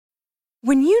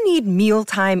When you need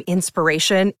mealtime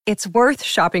inspiration, it's worth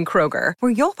shopping Kroger,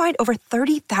 where you'll find over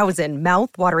 30,000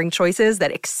 mouth-watering choices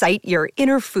that excite your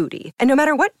inner foodie. And no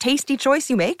matter what tasty choice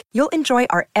you make, you'll enjoy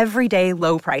our everyday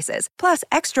low prices, plus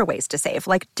extra ways to save,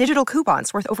 like digital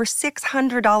coupons worth over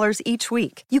 $600 each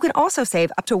week. You can also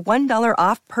save up to $1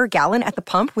 off per gallon at the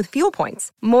pump with fuel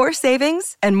points. More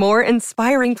savings and more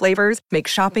inspiring flavors make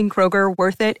shopping Kroger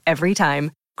worth it every time.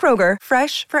 Kroger,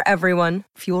 fresh for everyone.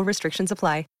 Fuel restrictions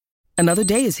apply. Another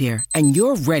day is here, and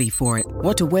you're ready for it.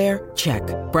 What to wear? Check.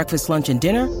 Breakfast, lunch, and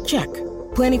dinner? Check.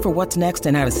 Planning for what's next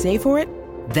and how to save for it?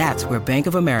 That's where Bank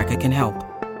of America can help.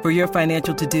 For your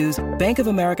financial to-dos, Bank of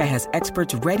America has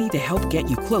experts ready to help get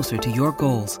you closer to your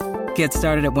goals. Get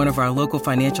started at one of our local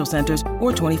financial centers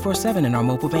or 24/7 in our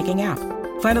mobile banking app.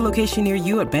 Find a location near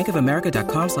you at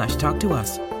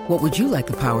bankofamerica.com/talktous. What would you like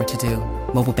the power to do?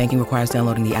 Mobile banking requires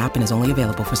downloading the app and is only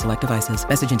available for select devices.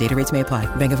 Message and data rates may apply.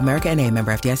 Bank of America N.A.,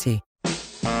 member FDIC.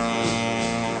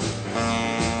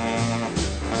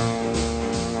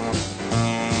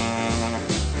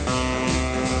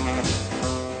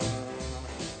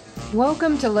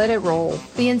 Welcome to Let It Roll,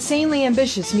 the insanely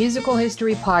ambitious musical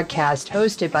history podcast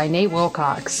hosted by Nate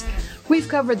Wilcox. We've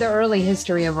covered the early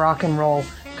history of rock and roll,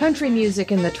 country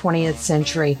music in the 20th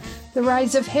century, the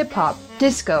rise of hip-hop,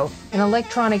 disco, and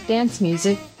electronic dance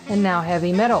music, and now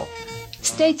heavy metal.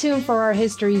 Stay tuned for our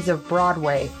histories of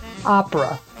Broadway,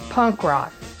 opera, punk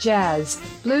rock, jazz,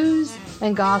 blues,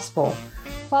 and gospel.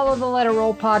 Follow the Let It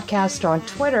Roll podcast on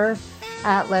Twitter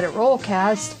at Let It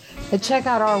Rollcast, and check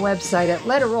out our website at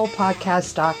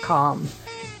letitrollpodcast.com.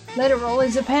 Let It Roll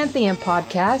is a Pantheon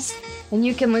podcast, and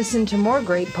you can listen to more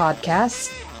great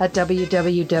podcasts at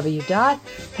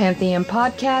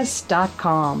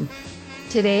www.pantheonpodcast.com.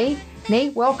 Today,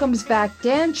 Nate welcomes back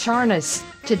Dan Charnas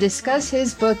to discuss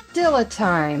his book Dilla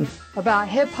Time about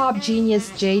hip-hop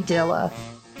genius Jay Dilla.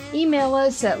 Email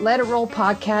us at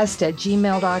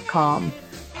letitrollpodcast@gmail.com.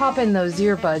 Pop in those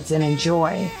earbuds and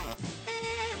enjoy.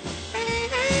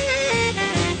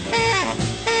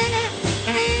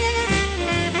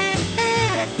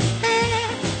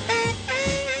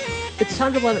 It's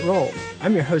time to let it roll.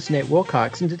 I'm your host, Nate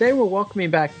Wilcox, and today we're welcoming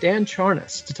back Dan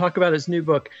Charnas to talk about his new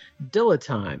book, Dilla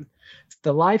Time. It's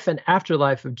the life and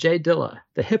afterlife of Jay Dilla,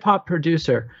 the hip-hop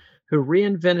producer who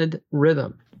reinvented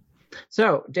rhythm.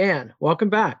 So, Dan, welcome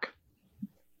back.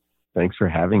 Thanks for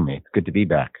having me. It's good to be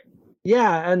back.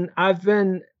 Yeah, and I've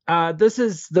been, this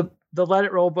is the Let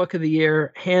It Roll book of the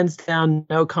year, hands down,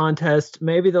 no contest,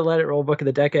 maybe the Let It Roll book of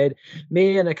the decade.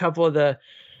 Me and a couple of the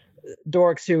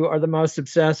dorks who are the most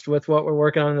obsessed with what we're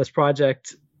working on in this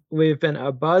project, we've been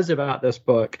abuzz about this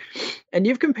book. And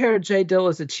you've compared Jay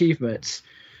Dilla's achievements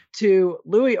to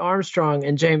Louis Armstrong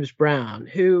and James Brown,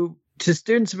 who, to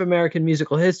students of American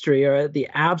musical history, are at the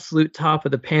absolute top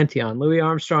of the pantheon. Louis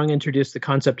Armstrong introduced the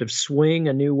concept of swing,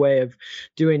 a new way of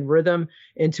doing rhythm,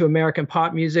 into American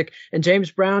pop music. And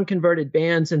James Brown converted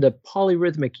bands into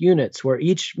polyrhythmic units where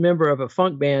each member of a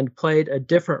funk band played a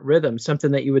different rhythm,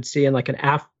 something that you would see in like an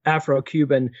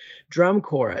Afro-Cuban drum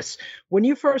chorus. When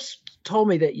you first told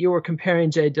me that you were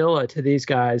comparing Jay Dilla to these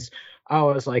guys, I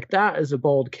was like, that is a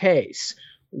bold case.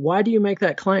 Why do you make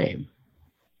that claim?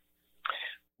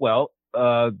 Well,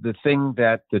 the thing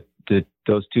that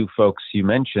those two folks you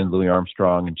mentioned, Louis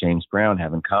Armstrong and James Brown,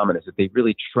 have in common is that they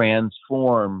really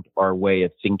transformed our way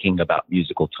of thinking about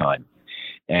musical time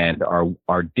and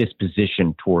our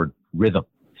disposition toward rhythm.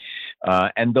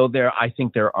 And though I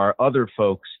think there are other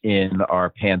folks in our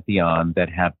pantheon that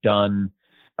have done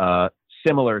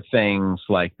similar things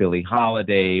like Billie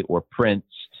Holiday or Prince,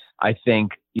 I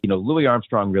think, Louis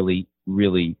Armstrong really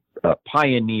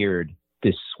pioneered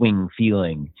this swing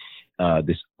feeling,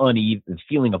 this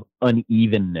feeling of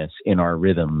unevenness in our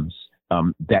rhythms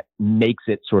that makes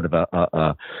it sort of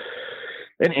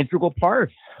an integral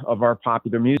part of our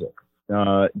popular music.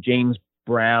 James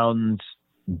Brown's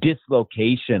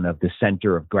dislocation of the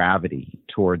center of gravity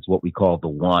towards what we call the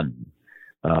one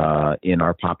in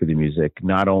our popular music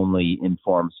not only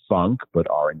informs funk, but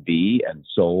R&B and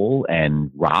soul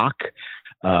and rock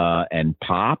and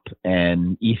pop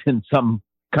and even some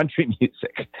country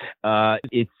music.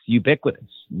 It's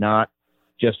ubiquitous, not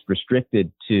just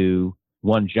restricted to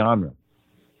one genre.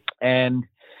 And,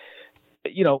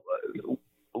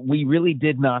 we really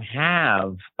did not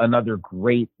have another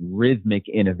great rhythmic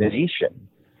innovation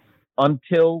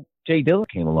until Jay Dilla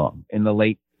came along in the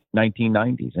late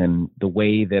 1990s. And the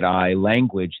way that I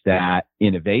language that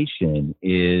innovation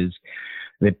is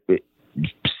that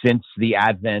since the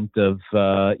advent of,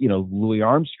 Louis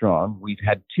Armstrong, we've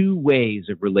had two ways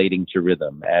of relating to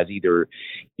rhythm as either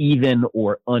even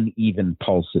or uneven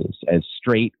pulses, as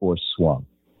straight or swung.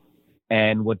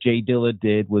 And what Jay Dilla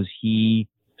did was he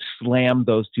slammed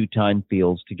those two time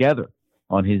fields together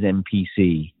on his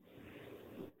MPC,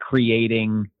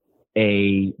 creating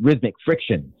a rhythmic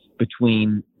friction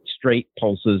between straight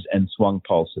pulses and swung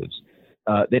pulses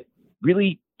that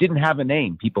really didn't have a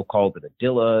name. People called it a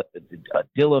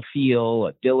Dilla feel,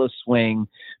 a Dilla swing,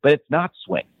 but it's not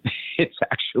swing. It's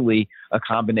actually a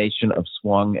combination of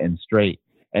swung and straight,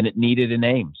 and it needed a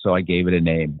name, so I gave it a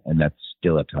name, and that's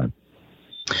Dilla time.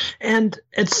 And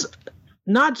it's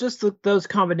not just those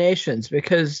combinations,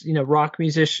 because rock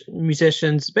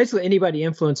musicians, basically anybody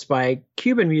influenced by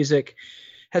Cuban music,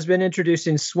 has been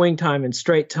introducing swing time and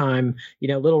straight time.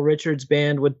 Little Richard's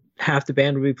band half the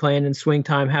band would be playing in swing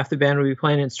time, half the band would be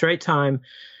playing in straight time.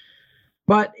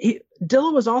 But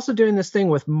Dilla was also doing this thing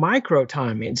with micro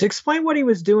timings. Explain what he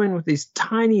was doing with these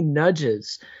tiny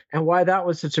nudges and why that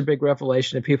was such a big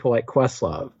revelation to people like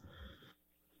Questlove.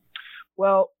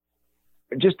 Well,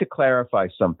 just to clarify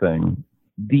something,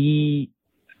 the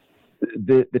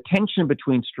tension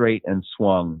between straight and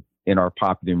swung in our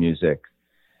popular music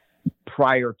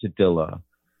prior to Dilla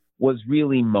was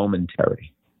really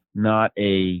momentary, not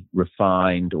a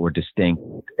refined or distinct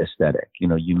aesthetic.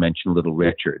 You mentioned Little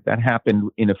Richard. That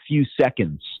happened in a few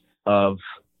seconds of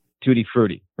Tutti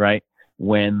Frutti, right?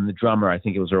 When the drummer, I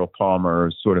think it was Earl Palmer,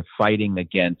 was sort of fighting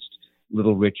against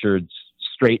Little Richard's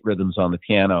straight rhythms on the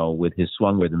piano with his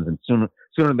swung rhythms, and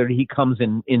sooner he comes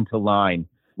into line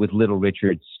with Little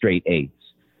Richard's straight eighths.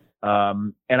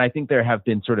 And I think there have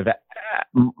been sort of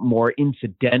more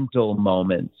incidental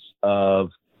moments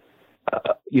of,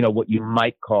 what you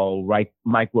might call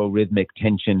micro-rhythmic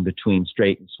tension between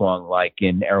straight and swung, like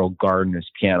in Errol Gardner's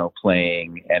piano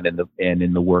playing and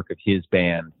in the work of his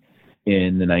band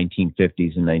in the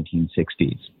 1950s and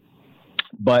 1960s.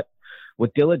 But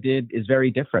what Dilla did is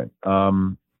very different.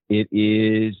 It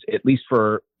is, at least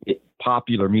for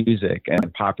popular music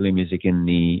and popular music in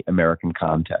the American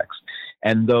context.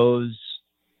 And those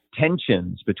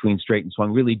tensions between straight and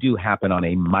swung really do happen on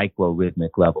a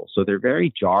micro-rhythmic level. So they're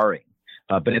very jarring.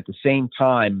 But at the same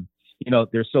time,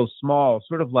 they're so small,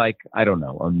 sort of like, I don't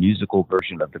know, a musical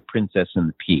version of The Princess and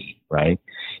the Pea, right?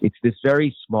 It's this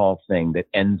very small thing that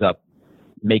ends up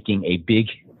making a big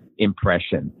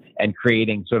impression and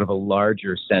creating sort of a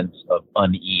larger sense of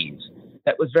unease.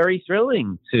 That was very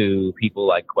thrilling to people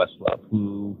like Questlove,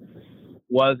 who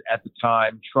was at the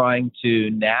time trying to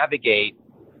navigate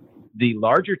the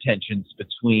larger tensions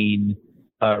between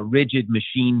rigid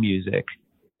machine music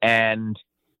and,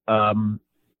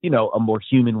 a more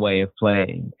human way of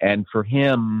playing. And for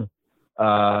him,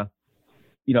 that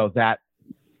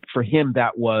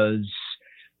was,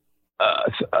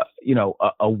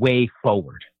 a way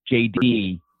forward.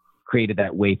 JD created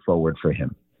that way forward for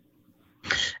him.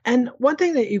 And one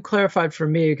thing that you clarified for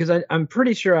me, because I'm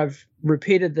pretty sure I've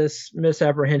repeated this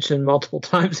misapprehension multiple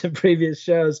times in previous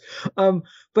shows,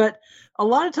 but a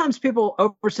lot of times people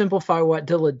oversimplify what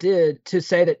Dilla did to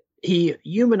say that he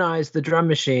humanized the drum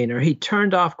machine or he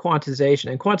turned off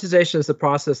quantization. And quantization is the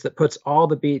process that puts all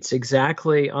the beats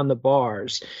exactly on the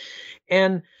bars.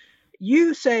 And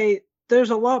you say there's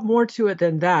a lot more to it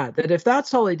than that if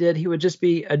that's all he did, he would just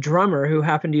be a drummer who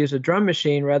happened to use a drum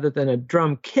machine rather than a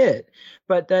drum kit.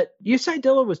 But that you say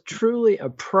Dilla was truly a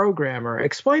programmer.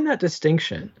 Explain that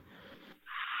distinction.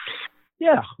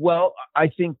 Yeah, well, I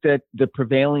think that the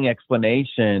prevailing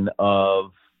explanation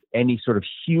of any sort of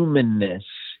humanness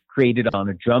created on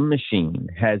a drum machine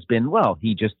has been, well,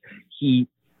 he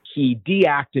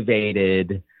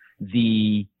deactivated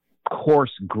the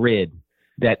coarse grid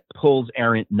that pulls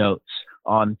errant notes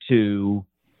onto,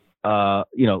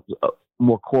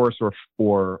 more coarse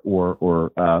or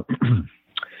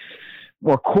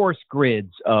more coarse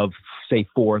grids of, say,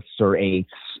 fourths or eighths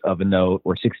of a note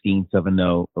or 16ths of a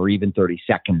note or even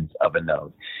 32nds of a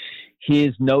note.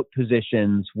 His note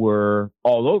positions were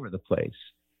all over the place.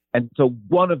 And so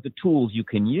one of the tools you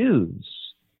can use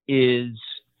is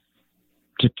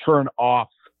to turn off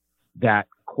that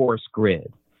coarse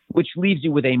grid, which leaves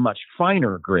you with a much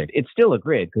finer grid. It's still a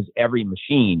grid because every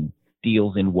machine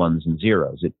deals in ones and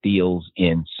zeros. It deals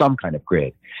in some kind of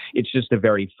grid. It's just a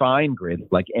very fine grid,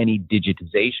 like any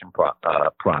digitization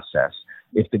process.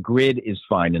 If the grid is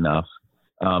fine enough,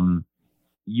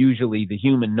 usually the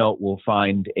human note will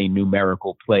find a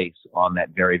numerical place on that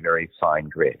very, very fine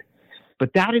grid.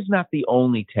 But that is not the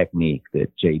only technique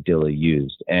that Jay Dilla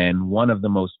used. And one of the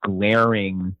most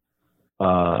glaring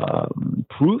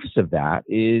proofs of that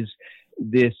is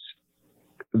this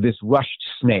rushed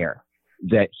snare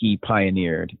that he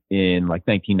pioneered in like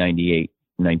 1998,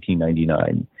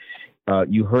 1999.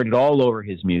 You heard it all over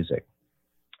his music.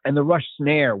 And the rushed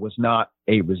snare was not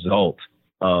a result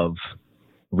of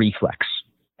reflex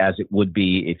as it would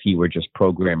be if you were just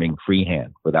programming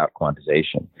freehand without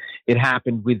quantization. It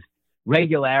happened with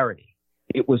regularity.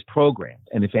 It was programmed.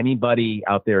 And if anybody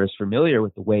out there is familiar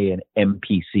with the way an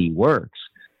MPC works,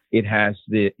 it has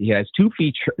two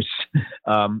features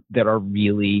that are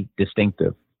really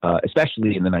distinctive,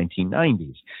 especially in the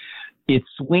 1990s. Its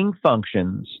swing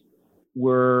functions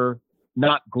were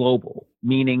not global,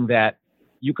 meaning that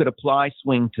you could apply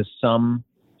swing to some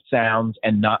sounds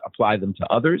and not apply them to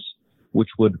others, which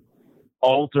would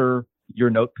alter your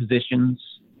note positions.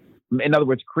 In other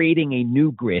words, creating a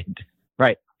new grid,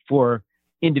 right, for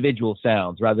individual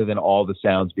sounds rather than all the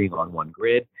sounds being on one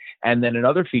grid. And then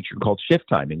another feature called shift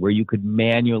timing, where you could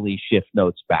manually shift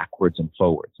notes backwards and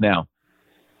forwards. Now,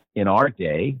 in our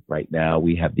day, right now,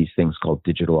 we have these things called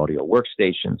digital audio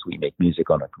workstations. We make music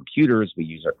on our computers. We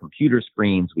use our computer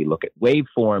screens. We look at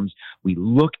waveforms. We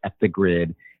look at the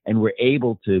grid, and we're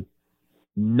able to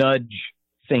nudge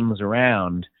things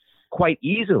around quite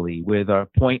easily with a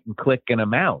point and click and a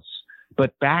mouse.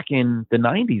 But back in the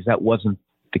 90s, that wasn't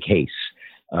the case.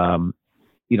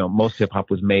 Most hip hop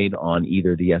was made on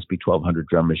either the SB1200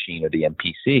 drum machine or the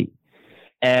MPC.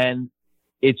 And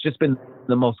it's just been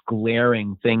the most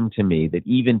glaring thing to me that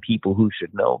even people who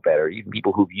should know better, even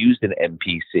people who've used an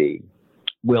MPC,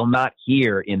 will not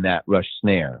hear in that rush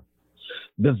snare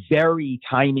the very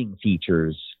timing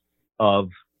features of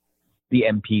the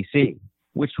MPC,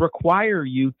 which require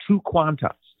you to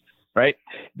quantize, right?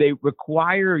 They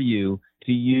require you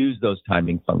to use those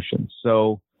timing functions.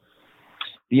 So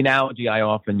the analogy I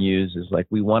often use is like,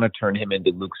 we want to turn him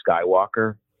into Luke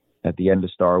Skywalker at the end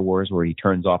of Star Wars, where he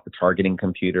turns off the targeting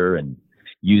computer and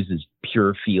uses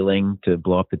pure feeling to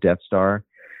blow up the Death Star.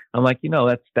 I'm like,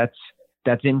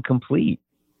 that's incomplete.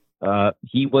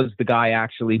 He was the guy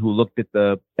actually who looked at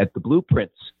the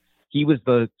blueprints. He was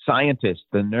the scientist,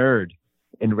 the nerd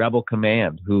in Rebel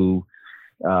Command who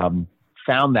found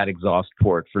that exhaust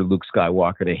port for Luke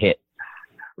Skywalker to hit,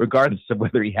 regardless of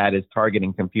whether he had his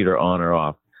targeting computer on or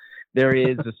off. There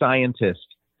is a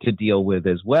scientist to deal with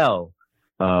as well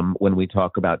when we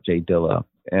talk about Jay Dilla.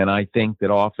 And I think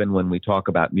that often when we talk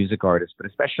about music artists, but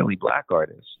especially Black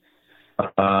artists,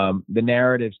 the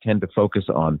narratives tend to focus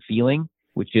on feeling,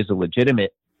 which is a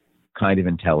legitimate kind of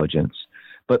intelligence,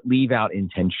 but leave out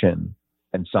intention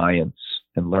and science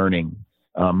and learning,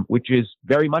 which is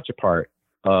very much a part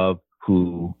of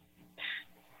who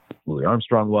Louis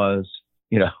Armstrong was,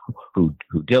 who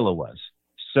Dilla was.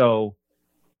 So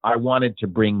I wanted to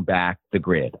bring back the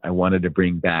grid. I wanted to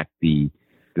bring back the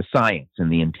science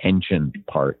and the intention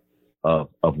part of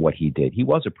what he did. He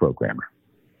was a programmer.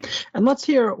 And let's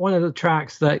hear one of the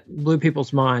tracks that blew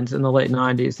people's minds in the late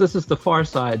 90s. This is the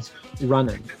Pharcyde's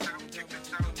Runnin'.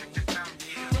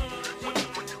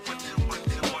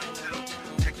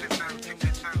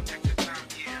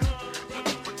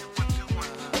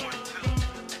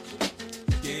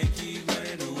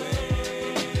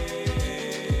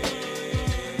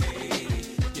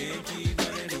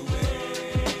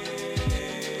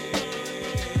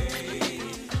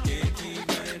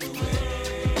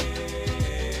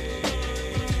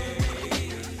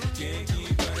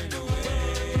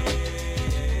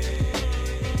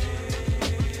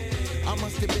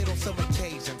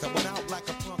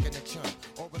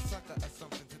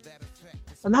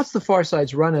 And that's the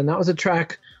Pharcyde's Runnin'. That was a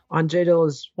track on Jay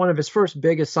Dilla's one of his first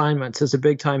big assignments as a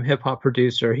big-time hip-hop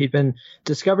producer. He'd been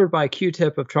discovered by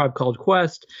Q-Tip of Tribe Called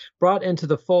Quest, brought into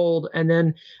the fold, and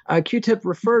then Q-Tip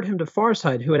referred him to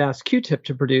Pharcyde, who had asked Q-Tip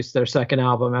to produce their second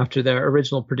album after their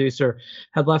original producer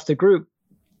had left the group.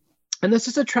 And this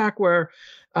is a track where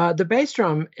the bass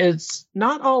drum is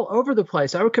not all over the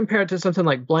place. I would compare it to something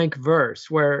like Blank Verse,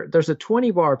 where there's a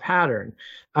 20-bar pattern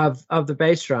of the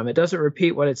bass drum. It doesn't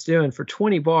repeat what it's doing for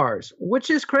 20 bars, which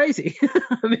is crazy.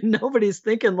 I mean, nobody's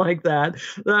thinking like that.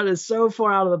 That is so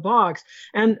far out of the box.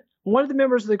 And one of the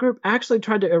members of the group actually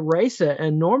tried to erase it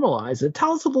and normalize it.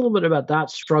 Tell us a little bit about that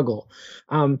struggle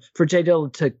for Jay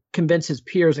Dilla to convince his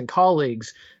peers and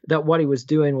colleagues that what he was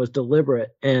doing was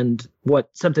deliberate and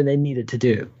something they needed to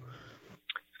do.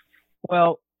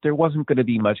 Well, there wasn't going to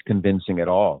be much convincing at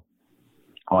all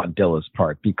on Dilla's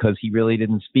part because he really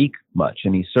didn't speak much.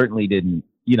 And he certainly didn't,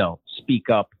 speak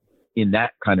up in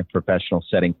that kind of professional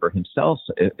setting for himself.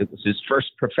 It was his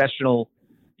first professional,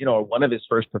 one of his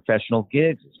first professional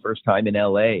gigs, his first time in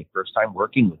LA, first time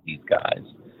working with these guys.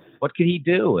 What could he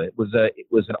do? It was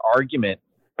an argument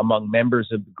among members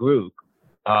of the group.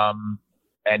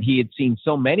 And he had seen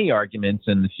so many arguments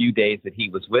in the few days that he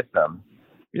was with them,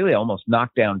 really almost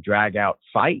knockdown, drag out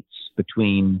fights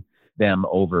between them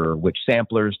over which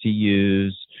samplers to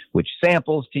use, which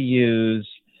samples to use.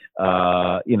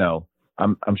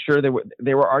 I'm sure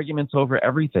there were arguments over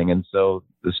everything. And so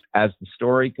as the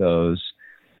story goes,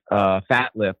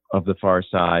 Fat Lip of the Far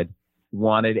Side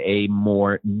wanted a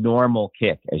more normal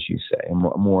kick, as you say, a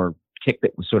more kick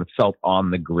that was sort of felt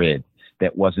on the grid,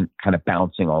 that wasn't kind of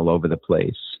bouncing all over the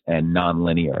place and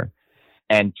nonlinear.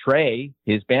 And Trey,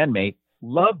 his bandmate,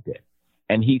 loved it.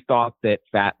 And he thought that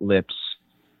Fat Lip's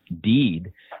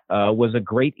deed was a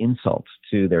great insult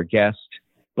to their guest,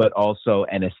 but also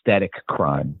an aesthetic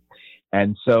crime.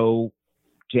 And so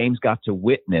James got to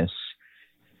witness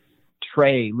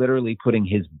Trey literally putting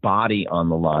his body on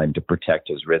the line to protect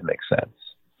his rhythmic sense.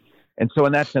 And so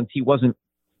in that sense,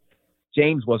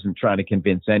 James wasn't trying to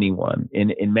convince anyone.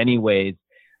 In many ways,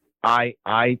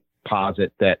 I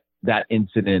posit that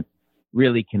incident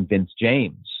really convinced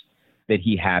James that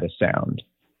he had a sound.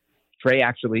 Trey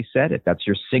actually said it. That's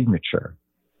your signature.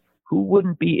 Who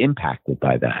wouldn't be impacted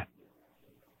by that?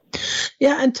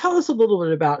 Yeah, and tell us a little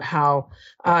bit about how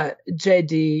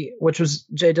JD, which was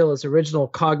Jay Dilla's original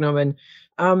cognomen,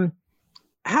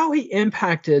 how he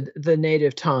impacted the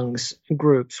native tongues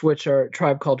groups, which are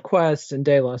Tribe Called Quest and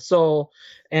De La Soul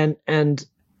and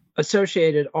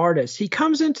associated artists. He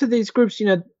comes into these groups,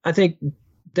 I think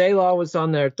De La was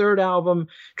on their third album,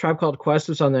 Tribe Called Quest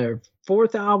was on their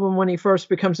fourth album when he first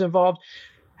becomes involved.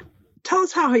 Tell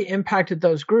us how he impacted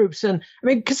those groups. And I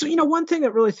mean, because, one thing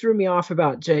that really threw me off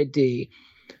about JD,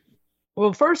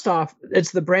 well, first off,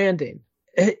 it's the branding.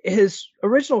 His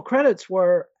original credits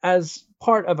were as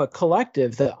part of a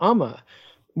collective, the UMA,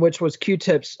 which was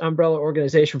Q-Tip's umbrella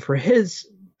organization for his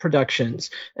productions.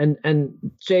 And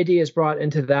JD is brought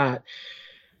into that.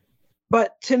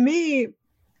 But to me,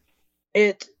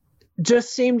 it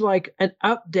just seemed like an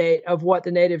update of what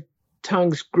the native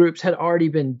tongues groups had already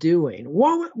been doing.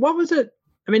 What was it?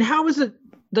 I mean, how was it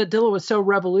that Dilla was so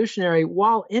revolutionary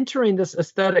while entering this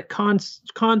aesthetic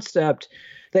concept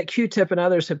that Q-Tip and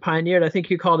others had pioneered? I think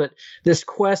you called it this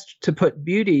quest to put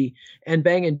beauty and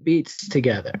banging beats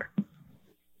together.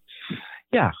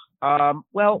 Yeah.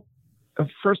 Well,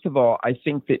 first of all, I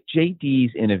think that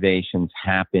JD's innovations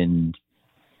happened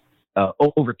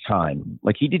over time.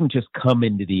 Like, he didn't just come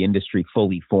into the industry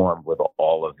fully formed with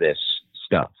all of this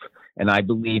stuff. And I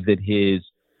believe that his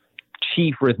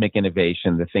chief rhythmic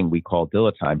innovation, the thing we call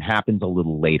Dilla time, happens a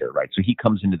little later, right? So he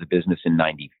comes into the business in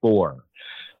 94,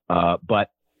 but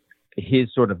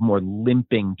his sort of more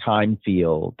limping time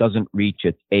feel doesn't reach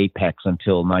its apex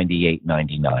until 98,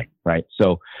 99, right?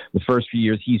 So the first few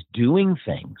years he's doing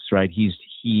things, right? He's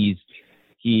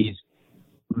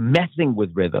messing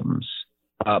with rhythms,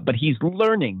 but he's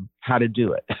learning how to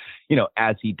do it,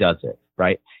 as he does it,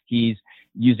 right? He's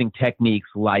using techniques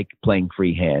like playing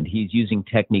freehand. He's using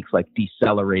techniques like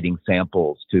decelerating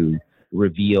samples to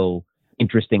reveal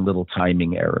interesting little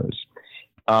timing errors.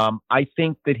 I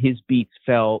think that his beats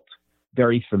felt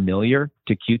very familiar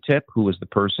to Q-Tip, who was the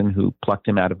person who plucked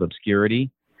him out of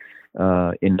obscurity in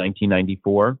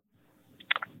 1994.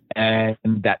 And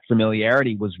that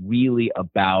familiarity was really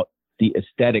about the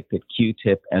aesthetic that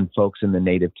Q-Tip and folks in the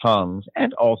native tongues,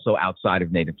 and also outside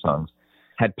of native tongues,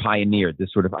 had pioneered,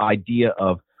 this sort of idea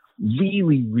of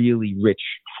really, really rich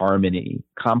harmony,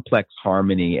 complex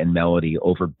harmony and melody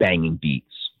over banging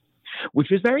beats, which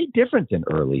was very different than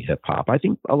early hip hop. I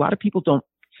think a lot of people don't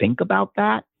think about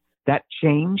that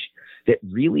change that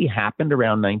really happened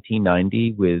around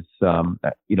 1990 with,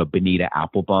 Bonita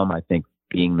Applebum, I think,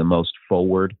 being the most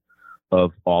forward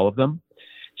of all of them.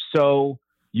 So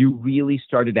you really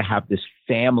started to have this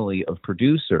family of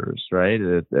producers, right?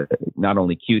 Not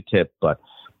only Q-Tip, but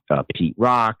Pete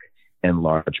Rock and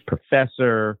Large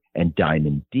Professor and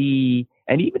Diamond D,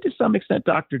 and even to some extent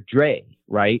Dr. Dre,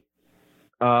 right?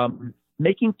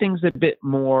 Making things a bit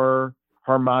more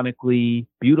harmonically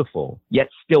beautiful, yet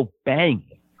still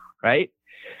banging, right?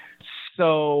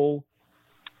 So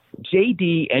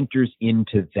JD enters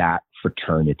into that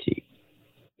fraternity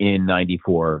in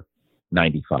 94,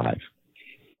 95.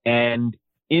 And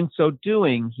in so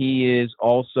doing, he is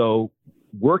also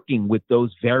working with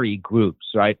those very groups,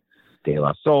 right? De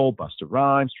La Soul, Busta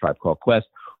Rhymes, Tribe Called Quest,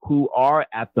 who are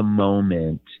at the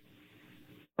moment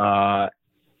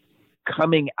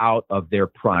coming out of their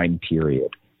prime period.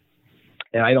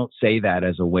 And I don't say that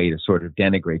as a way to sort of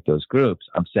denigrate those groups.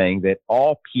 I'm saying that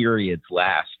all periods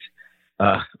last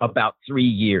about 3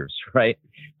 years, right?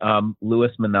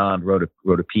 Louis Menand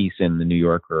wrote a piece in the New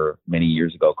Yorker many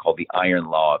years ago called The Iron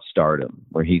Law of Stardom,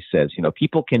 where he says,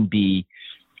 people can be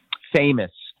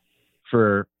famous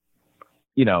for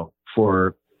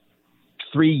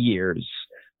 3 years,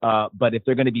 but if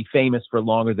they're going to be famous for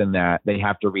longer than that, they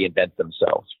have to reinvent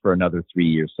themselves for another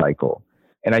 3-year cycle.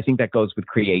 And I think that goes with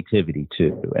creativity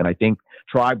too. And I think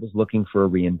Tribe was looking for a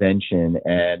reinvention,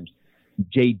 and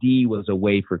JD was a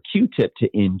way for Q-Tip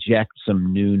to inject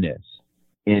some newness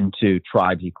into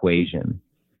Tribe's equation.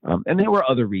 And there were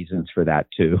other reasons for that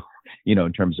too, you know,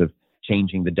 in terms of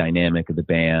changing the dynamic of the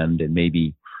band, and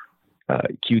maybe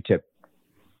Q-Tip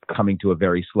coming to a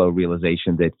very slow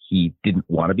realization that he didn't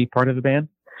want to be part of the band.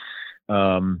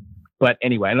 But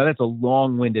anyway, I know that's a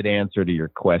long-winded answer to your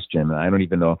question. I don't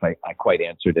even know if I quite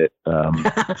answered it.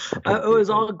 It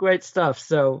was all great stuff,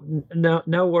 so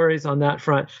no worries on that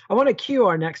front. I want to cue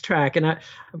our next track, and I'm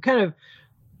kind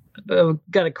of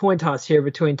got a coin toss here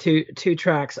between two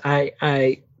tracks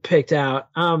I picked out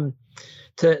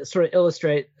to sort of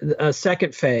illustrate a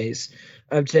second phase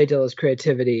of Jay Dilla's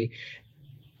creativity.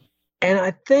 And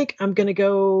I think I'm going to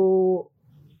go.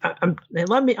 I'm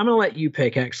going to let you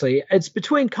pick. Actually, it's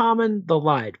between Common, The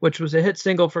Light, which was a hit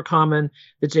single for Common,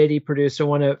 the JD producer,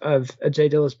 one of Jay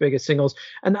Dilla's biggest singles,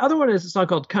 and the other one is a song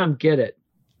called "Come Get It."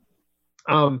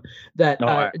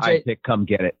 I pick "Come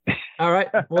Get It." All right,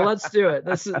 well, let's do it.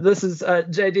 This is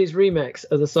JD's remix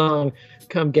of the song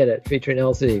 "Come Get It" featuring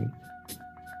LZ.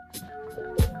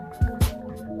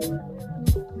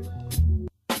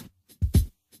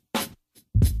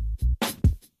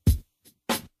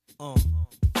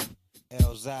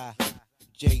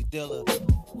 Jay Dilla,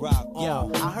 rock on.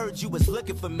 Yo, I heard you was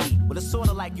looking for me. Well, it's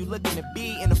sorta like you looking to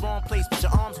be in the wrong place with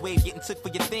your arms waved, getting took for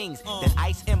your things. That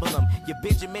ice emblem, your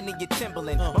Benjamin and your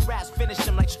Timberland. My raps finish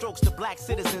them like strokes to black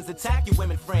citizens. Attack your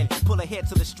women friend. Pull her hair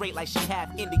to the straight like she half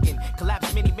Indian.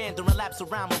 Collapse mini man during laps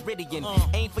around Meridian.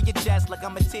 Aim for your chest like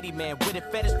I'm a titty man. With a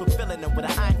fetish for filling them with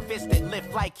an iron fist that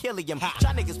lift like helium.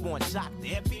 Try niggas want shot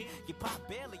there, B. You pop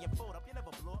barely and fold up. You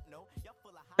never blow up, no.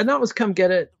 And that was "Come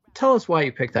Get It." Tell us why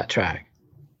you picked that track.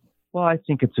 Well, I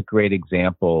think it's a great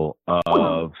example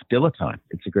of Dilla time.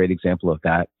 It's a great example of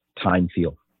that time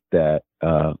feel that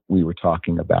we were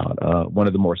talking about. One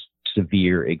of the more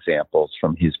severe examples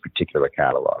from his particular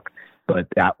catalog. But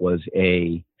that was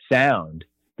a sound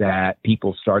that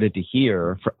people started to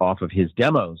hear off of his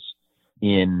demos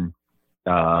in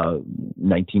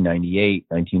 1998,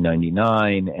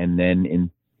 1999, and then in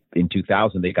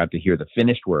 2000, they got to hear the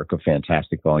finished work of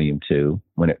Fantastic Volume 2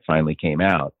 when it finally came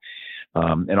out.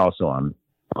 And also on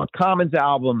Common's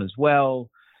album as well.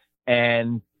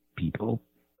 And people,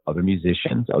 other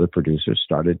musicians, other producers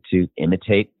started to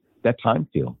imitate that time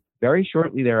feel very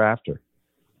shortly thereafter.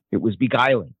 It was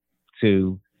beguiling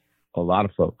to a lot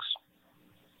of folks.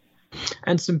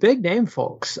 And some big name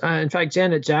folks. In fact,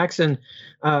 Janet Jackson,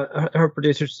 her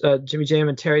producers, Jimmy Jam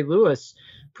and Terry Lewis,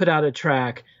 put out a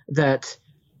track that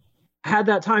had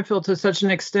that time feel to such an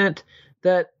extent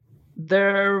that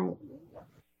there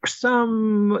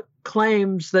some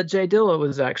claims that Jay Dilla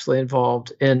was actually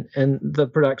involved in the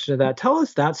production of that. Tell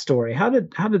us that story. How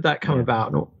did that come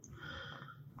about?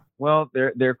 Well,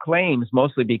 they're claims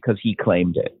mostly because he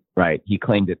claimed it, right? He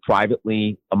claimed it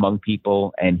privately among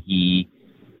people, and he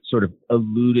sort of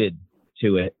alluded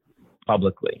to it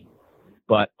publicly.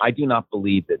 But I do not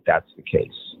believe that that's the case.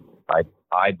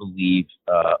 I believe,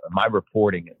 my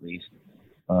reporting at least,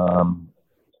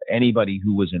 anybody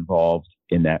who was involved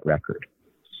in that record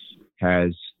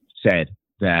has said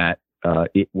that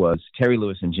it was Terry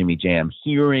Lewis and Jimmy Jam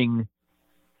hearing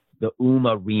the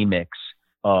Uma remix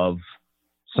of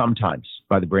Sometimes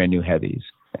by the Brand New Heavies.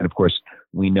 And of course,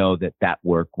 we know that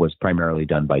work was primarily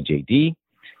done by JD.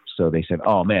 So they said,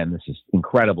 oh man, this is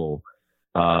incredible.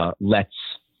 Let's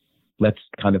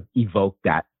kind of evoke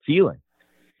that feeling.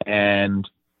 And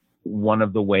one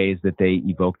of the ways that they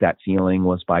evoked that feeling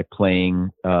was by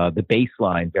playing the bass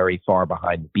line very far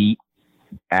behind the beat,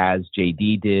 as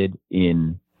JD did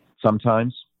in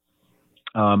Sometimes.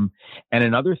 And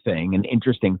another thing, an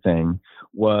interesting thing,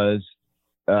 was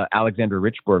Alexander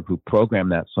Richburg, who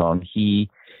programmed that song.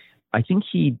 I think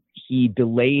he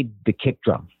delayed the kick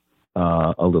drum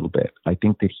a little bit. I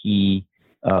think that he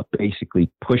basically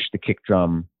pushed the kick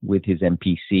drum with his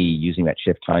MPC using that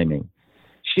shift timing.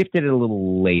 Shifted it a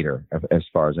little later, as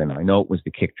far as I know. I know it was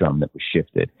the kick drum that was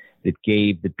shifted that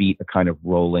gave the beat a kind of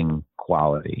rolling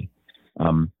quality,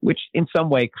 which in some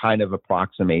way kind of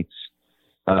approximates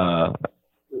the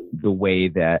way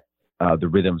that the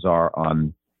rhythms are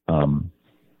on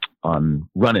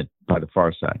Runnin' by the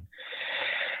Pharcyde.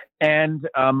 And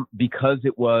because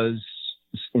it was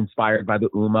inspired by the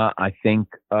Uma, I think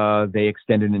they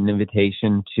extended an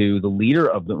invitation to the leader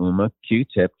of the Uma,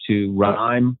 Q-Tip, to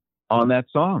rhyme on that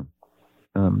song.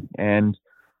 And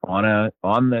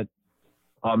on the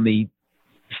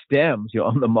stems,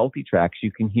 on the multi-tracks, you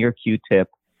can hear Q-Tip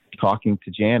talking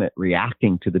to Janet,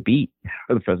 reacting to the beat.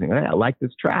 Hey, I like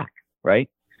this track, right?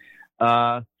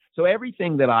 So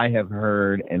everything that I have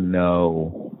heard and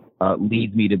know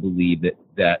leads me to believe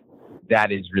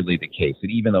that is really the case. That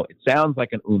even though it sounds like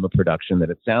an Uma production, that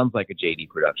it sounds like a JD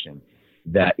production,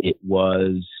 that it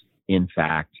was, in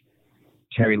fact,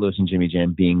 Terry Lewis and Jimmy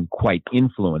Jam being quite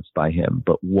influenced by him.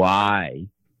 But why,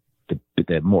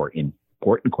 the more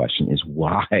important question is,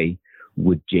 why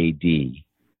would JD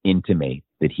intimate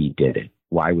that he did it?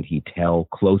 Why would he tell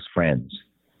close friends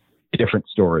different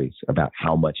stories about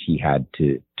how much he had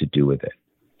to do with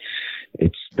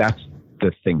it? That's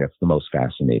the thing that's the most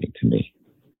fascinating to me.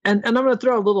 And I'm going to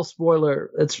throw a little spoiler.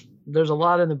 There's a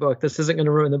lot in the book. This isn't going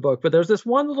to ruin the book, but there's this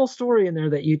one little story in there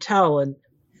that you tell, and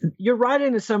your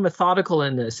writing is so methodical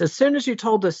in this. As soon as you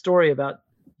told this story about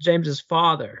James's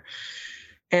father,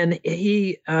 and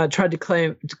he tried to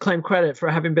claim credit for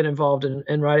having been involved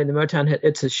in writing the Motown hit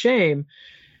 "It's a Shame,"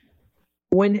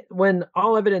 when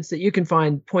all evidence that you can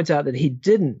find points out that he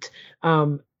didn't.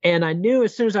 And I knew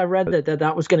as soon as I read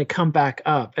that was going to come back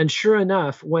up. And sure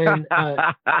enough, when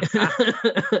Got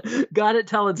It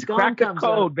Till It's Gone comes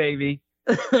code, up, baby.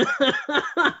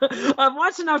 I've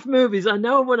watched enough movies. I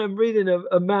know when I'm reading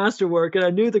a masterwork, and I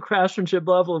knew the craftsmanship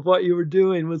level of what you were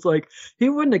doing was like, he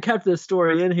wouldn't have kept this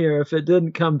story in here if it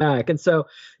didn't come back. And so,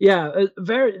 yeah,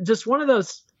 just one of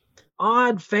those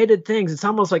odd, fated things. It's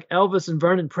almost like Elvis and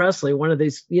Vernon Presley, one of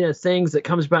these, things that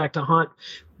comes back to haunt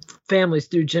families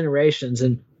through generations.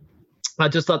 And I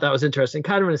just thought that was interesting.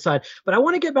 Kind of an aside, but I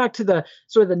want to get back to the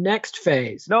sort of the next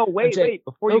phase. No, wait.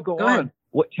 Before you go on, ahead.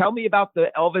 Tell me about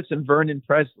the Elvis and Vernon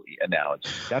Presley analogy.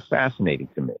 That's fascinating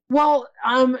to me. Well,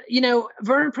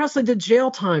 Vernon Presley did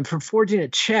jail time for forging a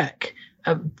check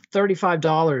of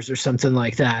 $35 or something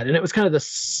like that, and it was kind of the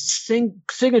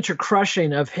signature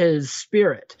crushing of his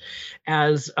spirit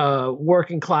as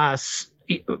working class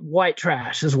white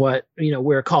trash, is what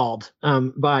we're called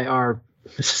by our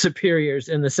superiors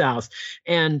in the South.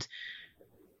 And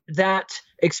that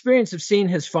experience of seeing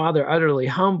his father utterly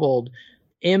humbled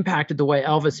impacted the way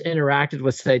Elvis interacted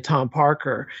with, say, Tom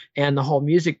Parker and the whole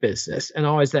music business, and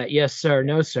always that yes sir,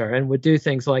 no sir, and would do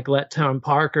things like let Tom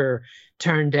Parker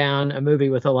turn down a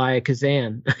movie with Elia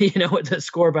Kazan, with a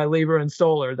score by Lieber and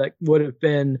Stoller that would have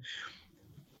been,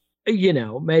 made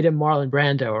him Marlon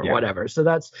Brando or whatever. So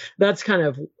that's kind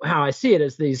of how I see it,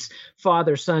 as these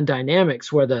father-son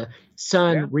dynamics, where the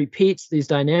son repeats these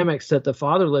dynamics that the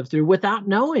father lived through without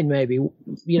knowing maybe,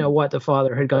 what the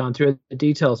father had gone through, the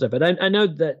details of it. I know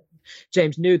that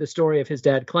James knew the story of his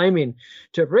dad claiming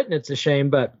to have written It's a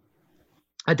Shame, but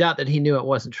I doubt that he knew it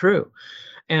wasn't true.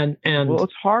 And well,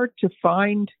 it's hard to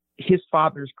find his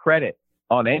father's credit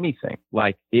on anything.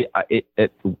 Like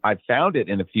I found it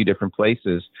in a few different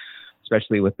places,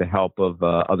 especially with the help of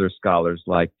other scholars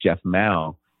like Jeff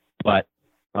Mao. But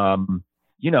I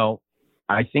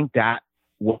think that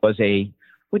was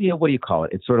what do you call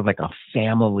it? It's sort of like a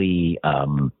family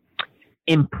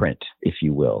imprint, if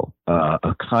you will,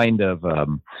 a kind of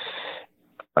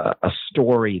a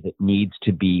story that needs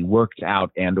to be worked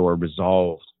out and or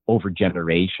resolved over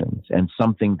generations, and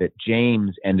something that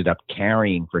James ended up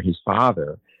carrying for his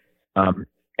father.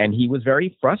 And he was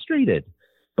very frustrated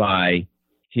by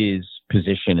his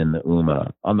position in the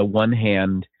Uma. On the one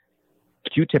hand,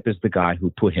 Q-Tip is the guy who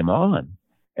put him on.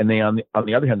 And then on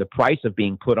the other hand, the price of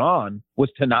being put on was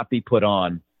to not be put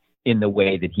on in the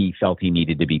way that he felt he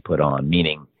needed to be put on,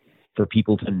 meaning for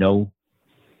people to know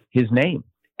his name.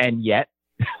 And yet,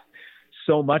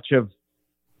 so much of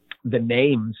the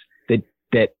names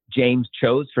that James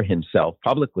chose for himself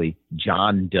publicly,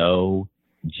 John Doe,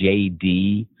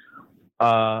 J.D.,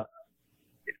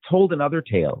 told another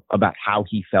tale about how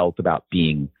he felt about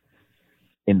being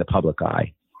in the public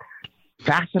eye.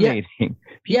 Fascinating.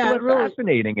 People are really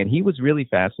fascinating, and he was really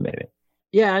fascinating.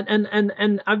 Yeah,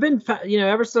 and I've been,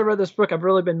 ever since I read this book, I've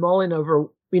really been mulling over,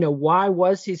 why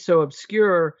was he so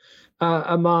obscure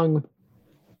among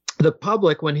the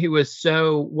public when he was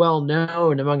so well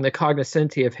known among the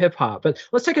cognoscenti of hip hop. But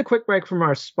let's take a quick break from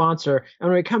our sponsor. And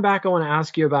when we come back, I want to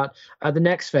ask you about the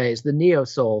next phase, the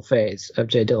neo-soul phase of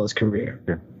Jay Dilla's career.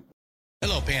 Sure.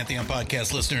 Hello, Pantheon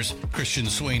podcast listeners. Christian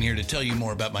Swain here to tell you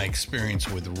more about my experience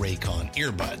with Raycon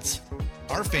earbuds.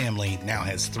 Our family now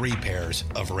has 3 pairs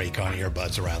of Raycon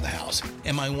earbuds around the house,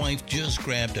 and my wife just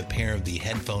grabbed a pair of the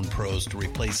Headphone Pros to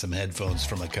replace some headphones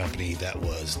from a company that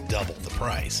was double the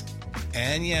price.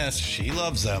 And yes, she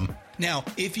loves them. Now,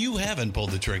 if you haven't pulled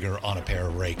the trigger on a pair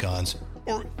of Raycons,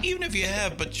 or even if you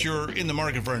have, but you're in the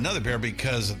market for another pair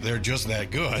because they're just that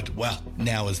good, well,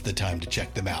 now is the time to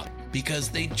check them out, because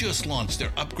they just launched their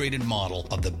upgraded model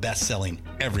of the best-selling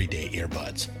everyday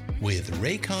earbuds. with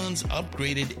Raycon's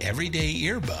upgraded everyday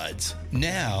earbuds.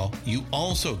 Now, you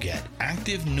also get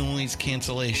active noise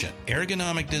cancellation,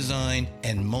 ergonomic design,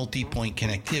 and multi-point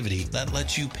connectivity that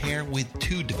lets you pair with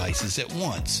 2 devices at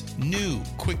once. New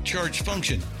quick charge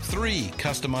function, 3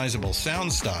 customizable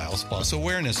sound styles, plus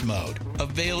awareness mode.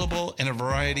 Available in a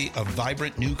variety of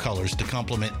vibrant new colors to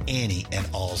complement any and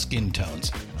all skin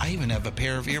tones. I even have a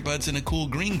pair of earbuds in a cool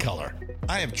green color.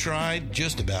 I have tried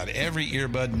just about every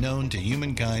earbud known to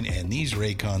humankind, and these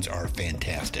Raycons are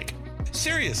fantastic.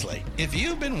 Seriously, if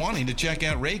you've been wanting to check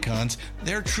out Raycons,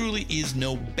 there truly is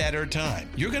no better time.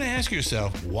 You're going to ask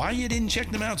yourself why you didn't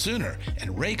check them out sooner,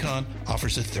 and Raycon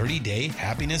offers a 30-day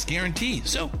happiness guarantee.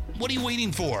 So what are you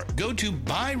waiting for? Go to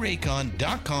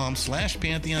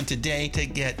buyraycon.com/Pantheon today to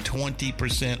get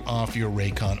 20% off your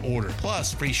Raycon order,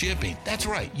 plus free shipping. That's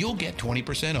right, you'll get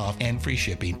 20% off and free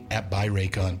shipping at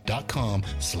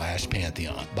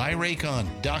buyraycon.com/Pantheon.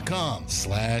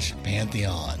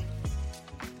 buyraycon.com/Pantheon.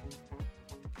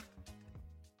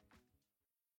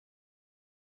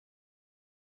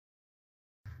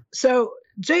 So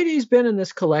JD's been in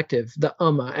this collective, the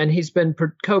UMA, and he's been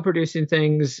co-producing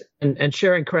things and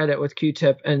sharing credit with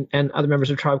Q-Tip and other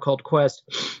members of Tribe Called Quest.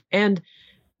 And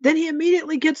then he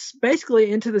immediately gets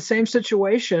basically into the same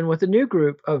situation with a new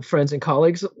group of friends and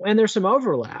colleagues, and there's some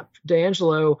overlap.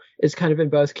 D'Angelo is kind of in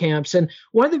both camps. And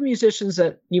one of the musicians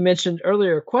that you mentioned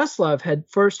earlier, Questlove, had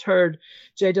first heard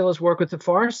Jay Dilla's work with the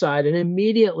Far Side and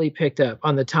immediately picked up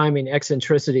on the timing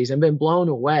eccentricities and been blown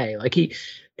away. Like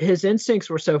his instincts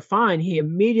were so fine, he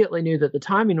immediately knew that the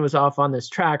timing was off on this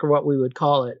track, or what we would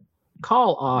call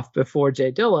off before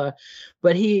Jay Dilla,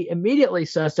 but he immediately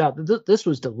sussed out that this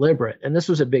was deliberate and this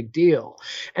was a big deal.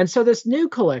 And so this new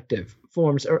collective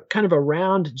forms kind of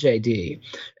around JD.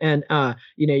 And,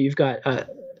 you've got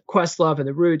Questlove and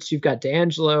the Roots, you've got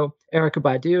D'Angelo, Erykah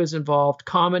Badu is involved,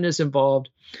 Common is involved,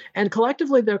 and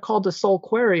collectively they're called the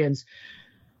Soulquarians.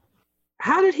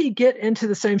 How did he get into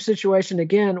the same situation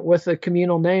again with a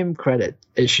communal name credit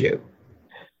issue?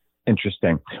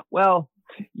 Interesting. Well,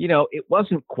 it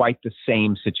wasn't quite the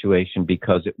same situation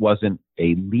because it wasn't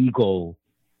a legal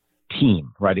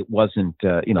team, right? It wasn't,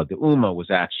 the UMA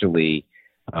was actually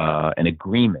an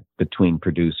agreement between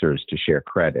producers to share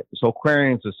credit. So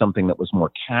Soulquarians is something that was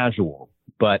more casual,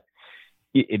 but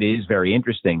it is very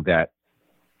interesting that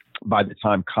by the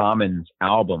time Common's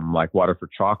album, like Water for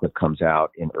Chocolate, comes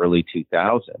out in early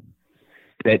 2000,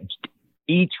 that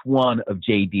each one of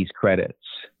JD's credits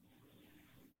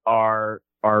are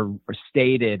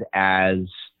stated as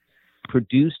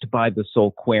produced by the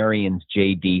Soulquarians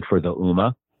JD for the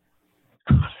UMA.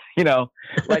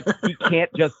 Like he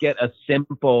can't just get a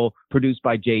simple produced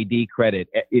by JD credit.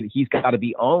 He's got to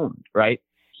be owned, right?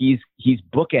 He's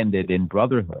bookended in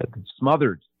Brotherhood,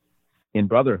 smothered in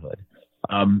Brotherhood.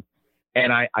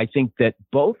 And I think that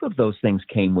both of those things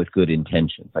came with good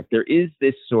intentions. Like there is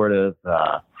this sort of,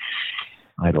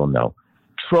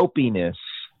 tropiness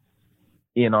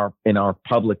in our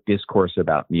public discourse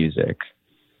about music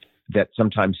that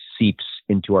sometimes seeps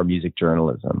into our music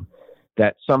journalism,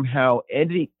 that somehow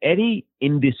any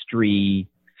industry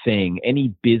thing,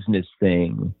 any business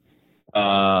thing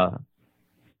that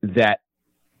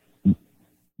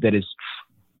is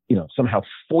somehow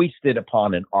foisted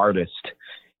upon an artist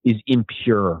is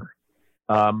impure.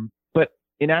 But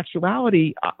in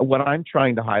actuality, what I'm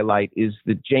trying to highlight is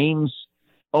that James'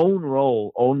 own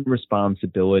role, own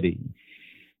responsibility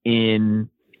in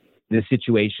the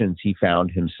situations he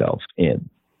found himself in,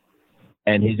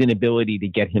 and his inability to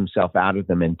get himself out of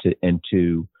them and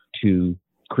to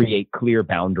create clear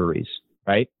boundaries,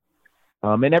 right?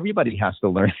 And everybody has to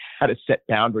learn how to set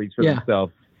boundaries for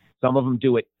themselves. Some of them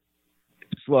do it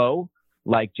slow,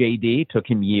 like JD, took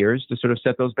him years to sort of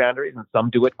set those boundaries, and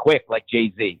some do it quick, like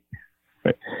Jay-Z.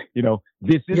 Right?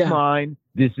 This is mine,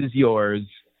 this is yours,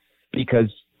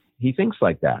 because he thinks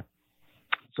like that.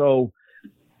 So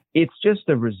it's just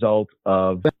a result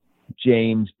of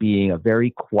James being a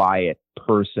very quiet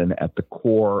person at the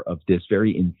core of this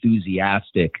very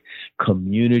enthusiastic,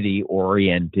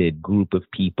 community-oriented group of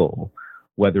people,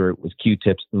 whether it was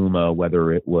Q-Tip's UMA,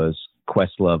 whether it was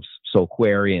Questlove's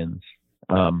Soulquarians.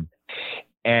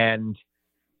 And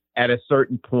at a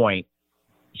certain point,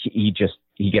 he gets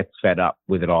fed up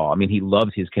with it all. I mean, he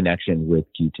loves his connection with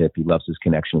Q-Tip. He loves his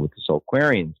connection with the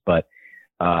Soulquarians, but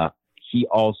he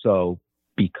also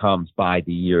becomes, by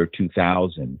the year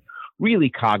 2000, really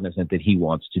cognizant that he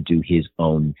wants to do his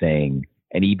own thing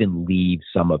and even leave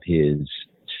some of his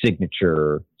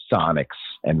signature sonics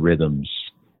and rhythms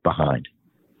behind.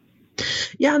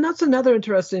 Yeah, and that's another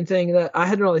interesting thing that I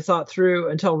hadn't really thought through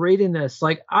until reading this.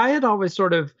 Like, I had always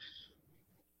sort of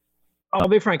I'll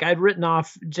be frank, I'd written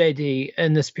off JD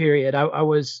in this period. I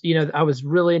was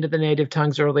really into the native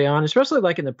tongues early on, especially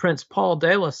like in the Prince Paul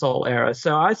De La Soul era.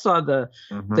 So I saw the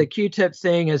Q-Tip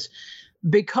thing as,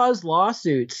 because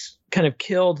lawsuits kind of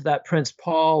killed that Prince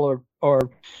Paul or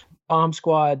Bomb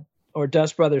Squad or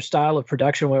Dust Brothers style of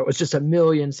production, where it was just a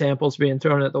million samples being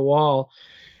thrown at the wall.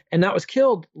 And that was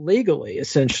killed legally,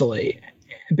 essentially.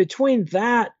 Between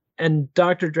that and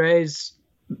Dr. Dre's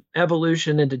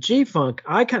evolution into G-Funk,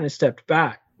 I kind of stepped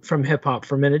back from hip hop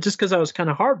for a minute, just because I was kind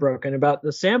of heartbroken about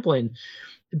the sampling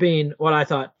being what I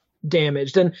thought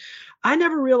damaged. And I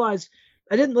never realized,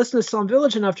 I didn't listen to Slum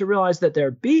Village enough to realize that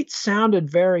their beats sounded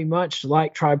very much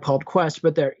like Tribe Called Quest,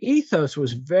 but their ethos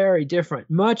was very different,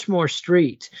 much more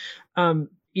street.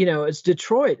 It's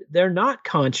Detroit. They're not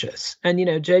conscious. And,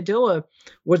 Jay Dilla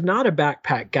was not a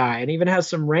backpack guy, and even has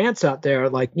some rants out there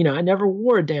like, I never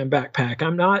wore a damn backpack.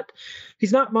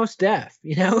 He's not Mos Def,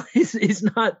 he's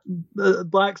not the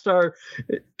Black Star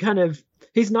kind of,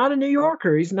 he's not a New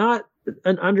Yorker. He's not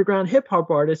an underground hip hop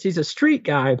artist. He's a street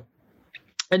guy.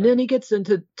 And then he gets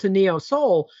into neo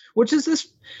soul, which is this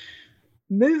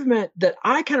movement that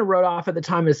I kind of wrote off at the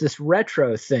time as this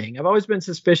retro thing. I've always been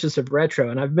suspicious of retro,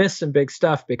 and I've missed some big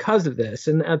stuff because of this.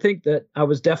 And I think that I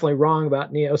was definitely wrong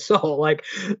about neo soul, like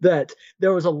that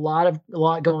there was a lot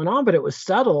going on, but it was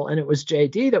subtle, and it was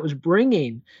JD that was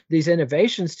bringing these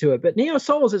innovations to it. But neo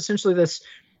soul is essentially this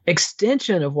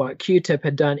extension of what Q-Tip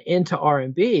had done into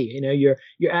R&B. You're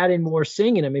adding more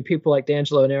singing. I mean, people like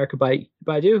D'Angelo and Erykah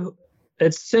Badu,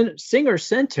 it's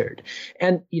singer-centered,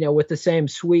 and with the same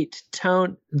sweet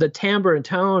tone, the timbre and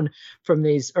tone from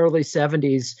these early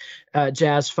 70s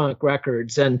jazz funk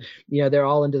records, and they're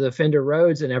all into the Fender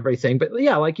Rhodes and everything. But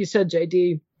yeah, like you said,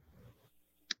 JD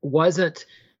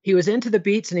he was into the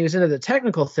beats and he was into the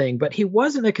technical thing, but he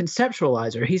wasn't a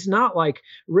conceptualizer. He's not like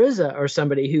RZA or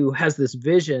somebody who has this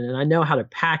vision and I know how to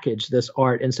package this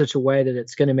art in such a way that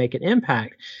it's going to make an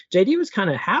impact. JD was kind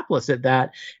of hapless at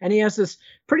that. And he has this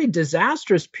pretty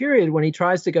disastrous period when he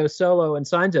tries to go solo and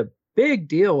signs a big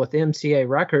deal with MCA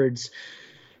Records.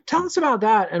 Tell us about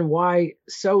that and why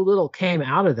so little came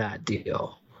out of that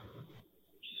deal.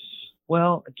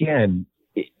 Well, again,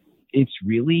 it's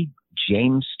really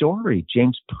James' story,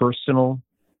 James' personal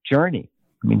journey.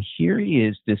 I mean, here he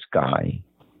is, this guy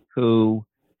who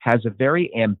has a very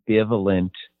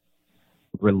ambivalent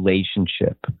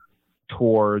relationship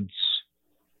towards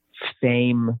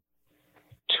fame,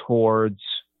 towards,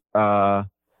 he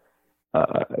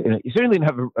certainly didn't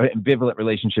have an ambivalent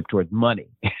relationship towards money.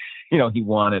 He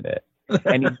wanted it.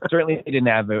 And he certainly didn't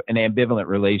have an ambivalent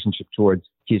relationship towards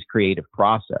his creative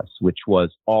process, which was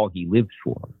all he lived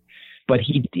for. But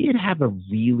he did have a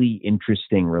really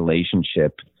interesting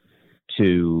relationship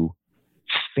to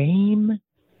fame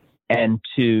and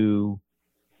to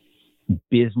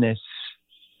business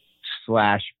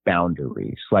 /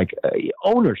 boundaries, like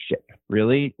ownership,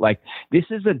 really. Like, this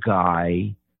is a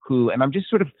guy who, and I'm just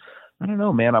sort of, I don't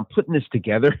know, man, I'm putting this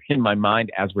together in my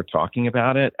mind as we're talking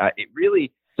about it. It really,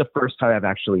 it's the first time I've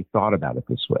actually thought about it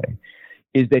this way,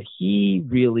 is that he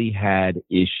really had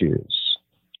issues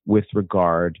with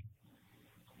regard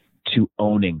to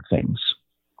owning things,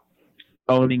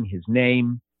 owning his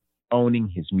name, owning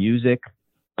his music,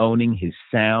 owning his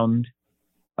sound.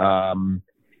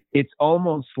 It's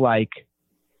almost like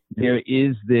there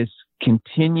is this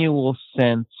continual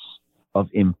sense of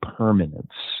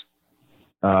impermanence,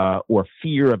 or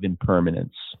fear of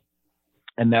impermanence.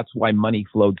 And that's why money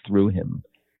flowed through him.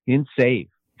 He didn't save.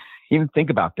 He didn't think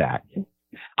about that.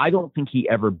 I don't think he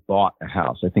ever bought a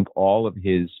house. I think all of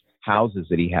his houses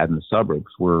that he had in the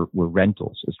suburbs were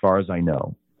rentals, as far as I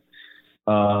know.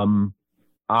 Because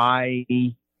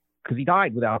he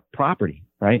died without property,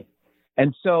 right?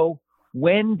 And so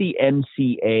when the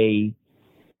MCA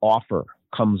offer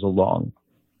comes along,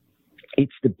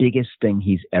 it's the biggest thing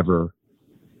he's ever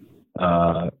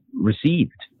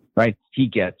received, right? He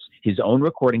gets his own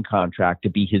recording contract to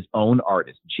be his own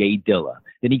artist, Jay Dilla.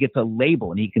 Then he gets a label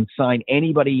and he can sign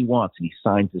anybody he wants. And he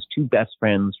signs his two best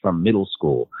friends from middle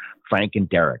school, Frank and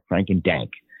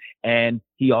Dank. And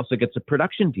he also gets a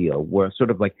production deal where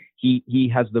sort of like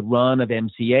he has the run of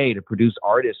MCA to produce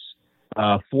artists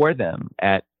for them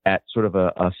at sort of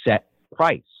a set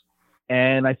price.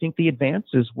 And I think the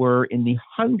advances were in the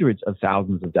hundreds of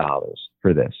thousands of dollars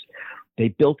for this. They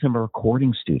built him a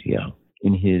recording studio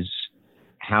in his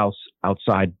house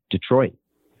outside Detroit.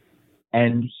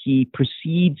 And he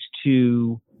proceeds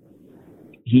to,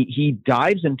 he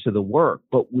dives into the work,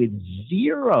 but with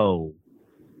zero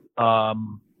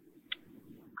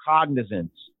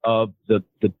cognizance of the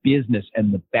business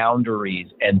and the boundaries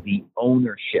and the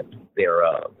ownership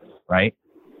thereof, right?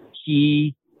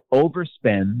 He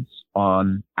overspends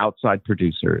on outside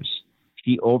producers.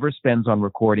 He overspends on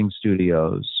recording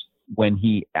studios when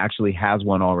he actually has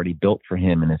one already built for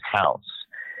him in his house.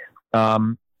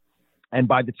 And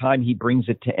by the time he brings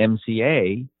it to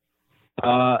MCA,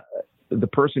 the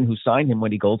person who signed him,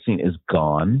 Wendy Goldstein, is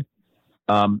gone.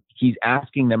 He's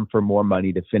asking them for more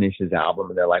money to finish his album.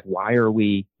 And they're like, why are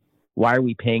we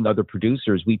paying other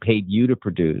producers? We paid you to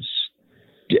produce.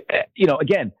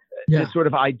 Again, the sort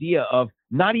of idea of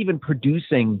not even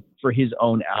producing for his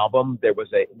own album. There was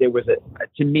a,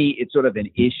 to me, it's sort of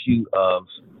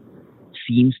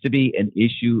seems to be an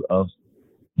issue of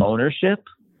ownership.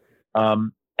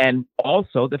 And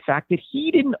also the fact that he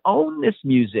didn't own this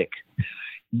music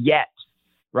yet,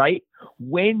 right?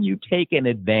 When you take an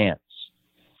advance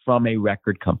from a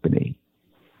record company,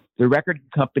 the record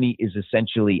company is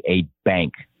essentially a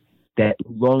bank that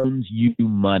loans you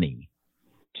money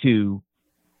to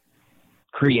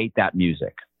create that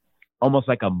music, almost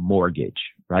like a mortgage,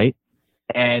 right?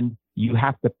 And you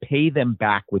have to pay them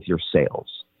back with your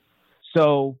sales.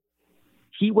 So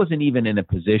he wasn't even in a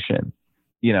position,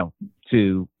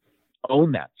 to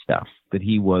own that stuff that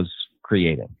he was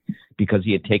creating because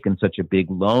he had taken such a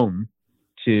big loan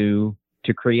to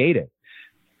create it.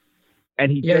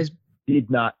 And he just did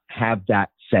not have that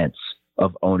sense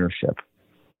of ownership.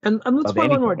 And let's play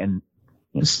one more.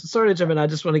 Sorry to jump in. I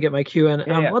just want to get my cue in.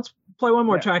 Let's play one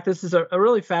more track. This is a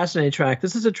really fascinating track.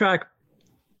 This is a track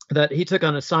that he took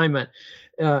on assignment.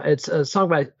 It's a song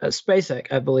by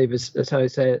Spacek, I believe is how you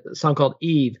say it, a song called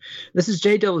Eve. This is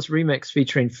Jay Dilla's remix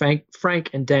featuring Frank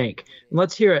and Dank. And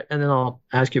let's hear it, and then I'll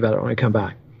ask you about it when I come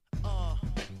back.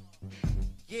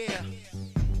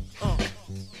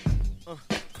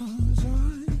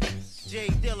 Jay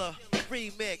Dilla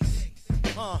remix,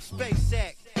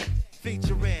 Spacek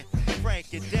featuring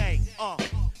Frank and Dank.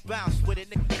 Bounce with it,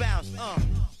 nigga, bounce.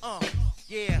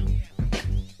 Yeah.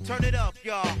 Turn it up,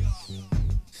 y'all.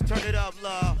 Turn it up,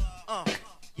 love.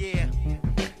 Yeah.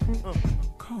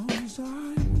 Cause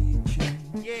I need you.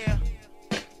 Yeah.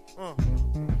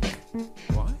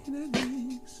 Why the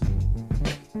things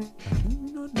I do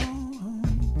not know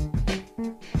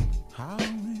how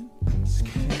it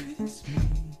scares me.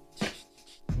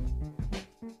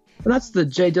 And that's the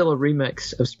Jay Dilla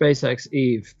remix of Spacek's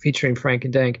Eve featuring Frank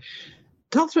and Dank.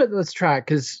 Tell us about this track,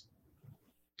 because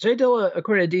Jay Dilla,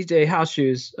 according to DJ House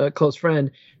Shoes, a close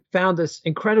friend, found this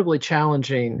incredibly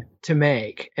challenging to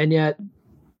make. And yet,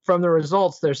 from the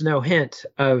results, there's no hint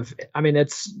of,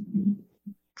 it's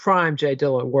prime Jay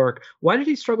Dilla work. Why did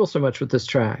he struggle so much with this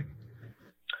track?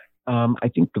 I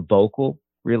think the vocal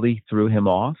really threw him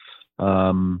off.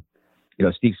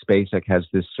 Steve Spacek has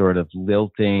this sort of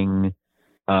lilting,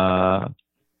 I'd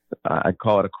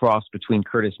call it a cross between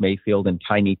Curtis Mayfield and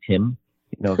Tiny Tim,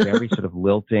 very sort of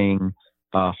lilting,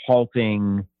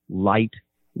 halting, light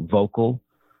vocal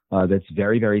that's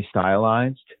very, very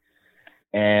stylized.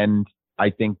 And I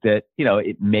think that,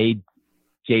 it made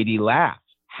JD laugh.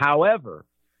 However,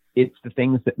 it's the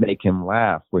things that make him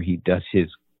laugh where he does his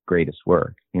greatest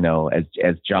work.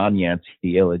 As John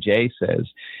Yancey, Illa J says,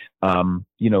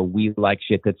 we like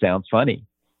shit that sounds funny,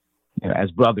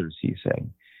 as brothers, he's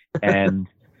saying. And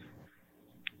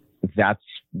that's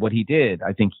what he did.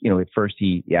 I think, at first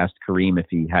he asked Kareem if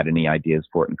he had any ideas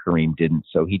for it, and Kareem didn't.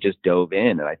 So he just dove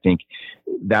in. And I think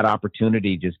that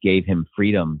opportunity just gave him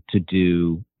freedom to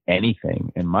do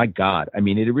anything. And my God,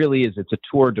 it really is, it's a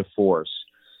tour de force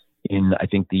in, I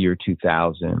think, the year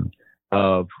 2000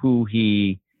 of who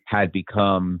he had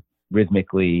become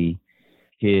rhythmically,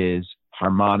 his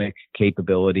harmonic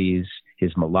capabilities,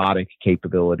 his melodic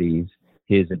capabilities,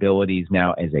 his abilities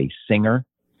now as a singer,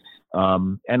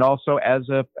 and also as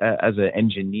an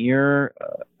engineer,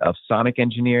 a sonic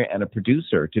engineer and a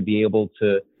producer, to be able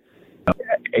to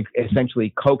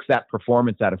essentially coax that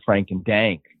performance out of Frank and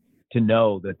Dank, to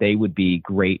know that they would be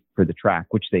great for the track,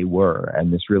 which they were.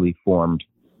 And this really formed,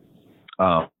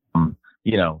 a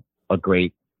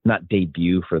great, not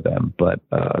debut for them, but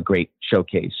a great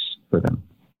showcase for them.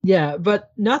 Yeah,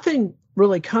 but nothing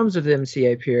really comes of the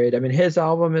MCA period. His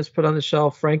album is put on the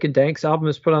shelf. Frank and Dank's album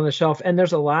is put on the shelf. And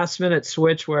there's a last minute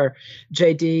switch where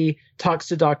JD talks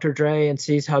to Dr. Dre and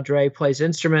sees how Dre plays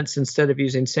instruments instead of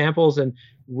using samples, and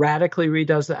radically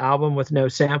redoes the album with no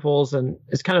samples, and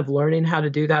is kind of learning how to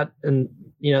do that. And,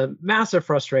 massive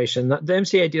frustration. The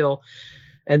MCA deal,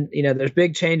 and, there's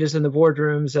big changes in the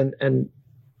boardrooms, and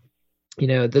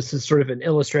this is sort of an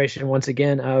illustration once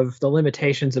again of the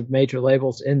limitations of major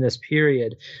labels in this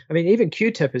period. Even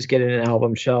Q-Tip is getting an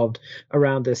album shelved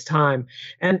around this time.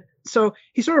 And so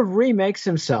he sort of remakes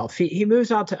himself. He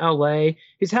moves out to LA.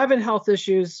 He's having health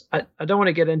issues. I don't want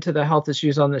to get into the health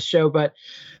issues on this show, but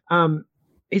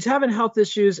he's having health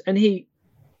issues, and he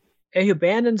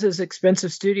abandons his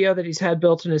expensive studio that he's had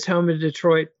built in his home in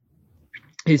Detroit.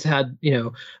 He's had,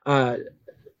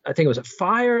 I think it was a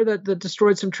fire that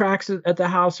destroyed some tracks at the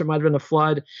house. There might have been a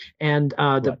flood, and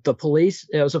the police,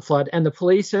 it was a flood, and the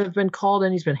police have been called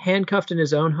in. He's been handcuffed in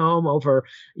his own home over,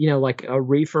 like a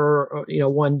reefer,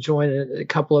 one joint, a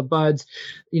couple of buds,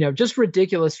 just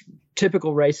ridiculous,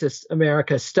 typical racist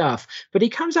America stuff. But he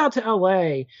comes out to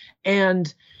LA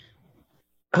and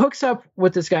hooks up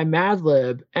with this guy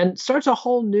Madlib and starts a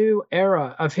whole new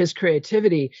era of his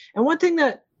creativity. And one thing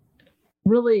that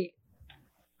really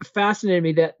fascinated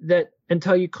me that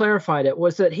until you clarified it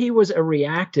was that he was a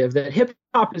reactive, that hip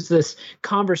hop is this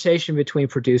conversation between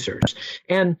producers.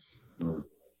 And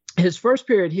his first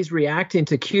period, he's reacting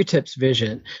to Q-Tip's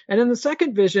vision. And in the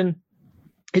second vision,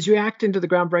 he's reacting to the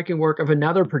groundbreaking work of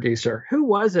another producer. Who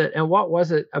was it, and what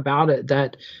was it about it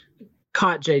that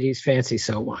caught JD's fancy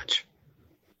so much?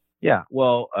 Yeah,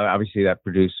 well, obviously that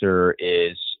producer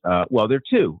is, there are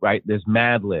two, right? There's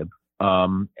Madlib,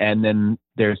 and then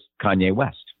there's Kanye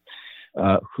West,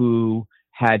 who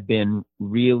had been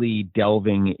really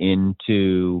delving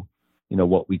into,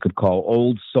 what we could call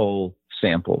old soul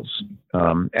samples.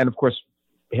 And of course,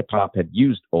 hip hop had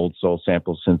used old soul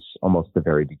samples since almost the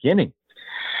very beginning.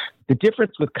 The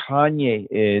difference with Kanye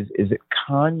is that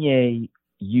Kanye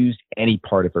used any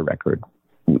part of a record.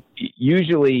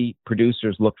 Usually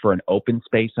producers look for an open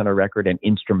space on a record, an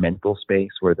instrumental space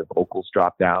where the vocals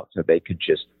dropped out so they could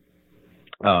just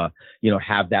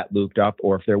have that looped up,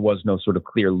 or if there was no sort of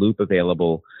clear loop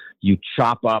available, you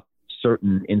chop up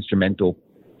certain instrumental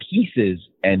pieces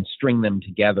and string them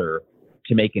together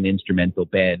to make an instrumental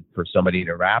bed for somebody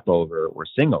to rap over or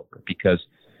sing over, because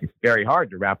it's very hard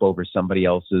to rap over somebody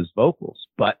else's vocals.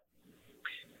 But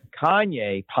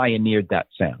Kanye pioneered that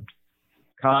sound.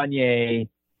 Kanye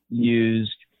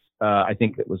used, I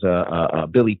think it was a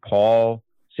Billy Paul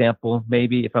sample,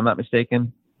 maybe, if I'm not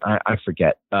mistaken. I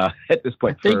forget at this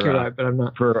point. I think you're right, but I'm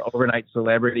not. For Overnight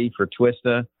Celebrity, for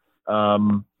Twista.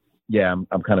 I'm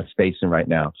kind of spacing right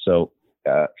now. So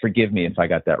forgive me if I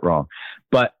got that wrong.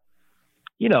 But,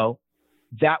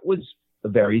 that was a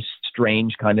very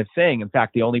strange kind of thing. In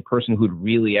fact, the only person who'd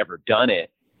really ever done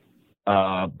it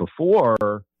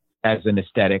before as an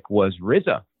aesthetic was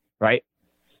RZA, right?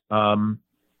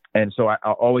 And so I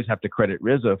always have to credit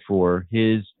RZA for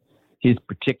his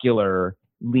particular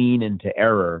lean into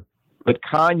error. But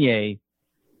Kanye,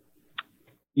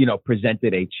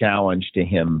 presented a challenge to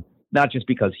him, not just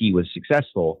because he was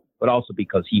successful, but also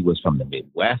because he was from the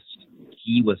Midwest.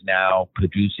 He was now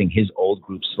producing his old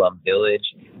group Slum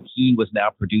Village. He was now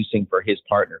producing for his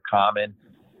partner Common.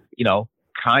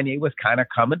 Kanye was kind of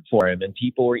coming for him, and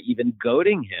people were even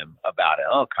goading him about it.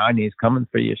 Oh, Kanye's coming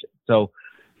for you. So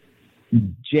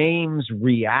James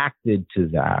reacted to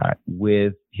that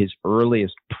with his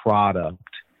earliest product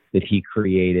that he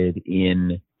created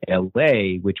in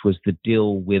LA, which was the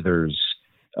Dill Withers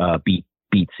beat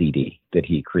CD that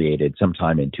he created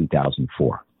sometime in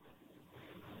 2004.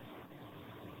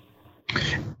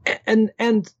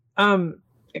 And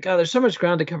God, there's so much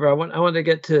ground to cover. I want to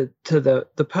get to the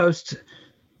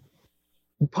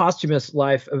posthumous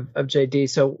life of JD.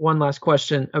 So one last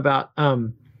question about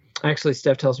actually,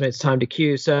 Steph tells me it's time to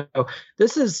cue. So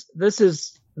this is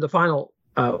the final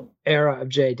era of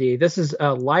JD. This is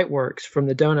Lightworks from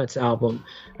the Donuts album,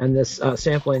 and this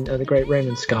sampling of the great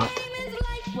Raymond Scott.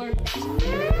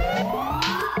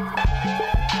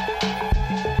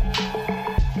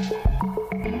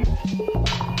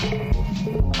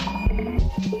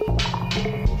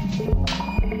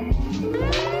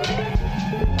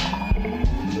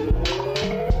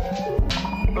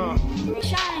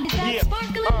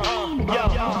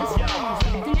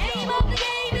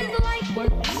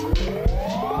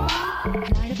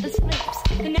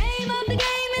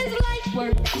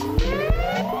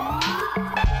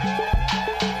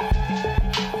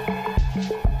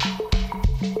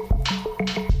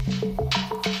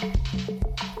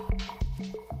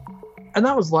 And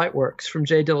that was Lightworks from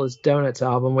Jay Dilla's Donuts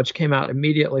album, which came out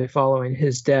immediately following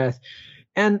his death.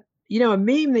 And, a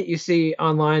meme that you see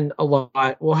online a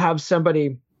lot will have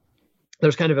somebody,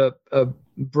 there's kind of a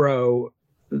bro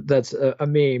that's a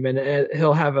meme, and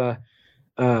he'll have a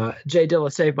Jay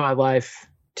Dilla Saved My Life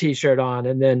t-shirt on,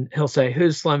 and then he'll say,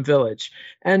 "Who's Slum Village?"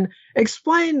 And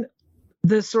explain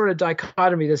this sort of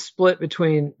dichotomy, this split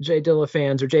between Jay Dilla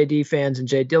fans or JD fans and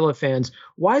Jay Dilla fans,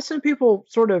 why some people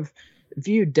sort of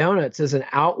view Donuts as an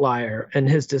outlier in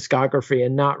his discography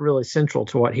and not really central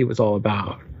to what he was all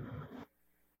about.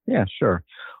 Yeah, sure.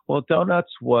 Well,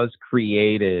 Donuts was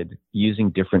created using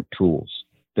different tools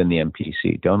than the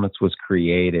MPC. Donuts was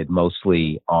created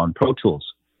mostly on Pro Tools.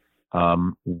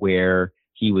 where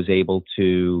he was able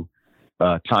to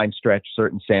time stretch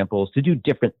certain samples to do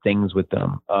different things with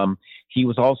them. He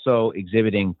was also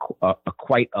exhibiting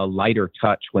quite a lighter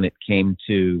touch when it came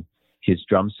to his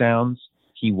drum sounds.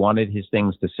 He wanted his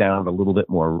things to sound a little bit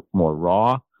more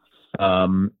raw.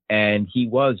 And he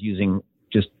was using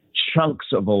just chunks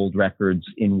of old records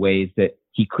in ways that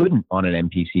he couldn't on an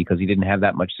MPC because he didn't have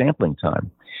that much sampling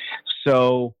time.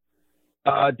 So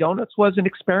Donuts was an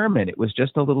experiment. It was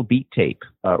just a little beat tape,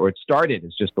 or it started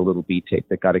as just a little beat tape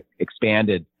that got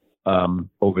expanded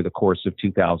over the course of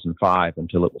 2005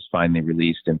 until it was finally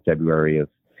released in February of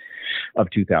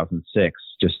 2006,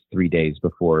 just 3 days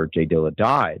before Jay Dilla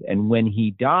died. And when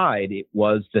he died, it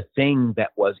was the thing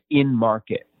that was in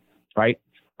market, right?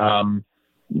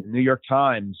 New York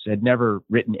Times had never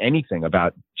written anything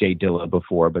about Jay Dilla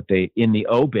before, but they, in the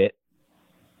obit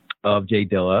of Jay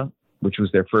Dilla, which was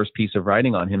their first piece of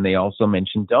writing on him, they also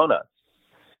mentioned Donuts.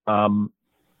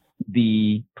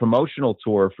 The promotional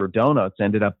tour for Donuts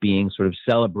ended up being sort of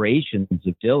celebrations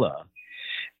of Dilla.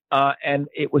 And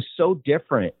it was so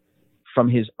different from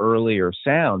his earlier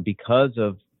sound because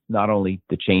of not only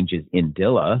the changes in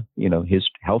Dilla, his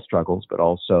health struggles, but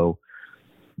also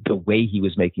the way he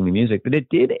was making the music, that it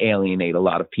did alienate a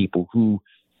lot of people who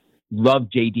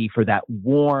loved JD for that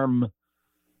warm,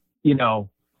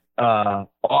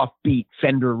 offbeat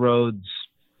Fender Rhodes,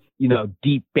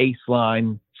 deep bass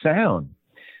line sound.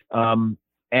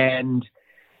 And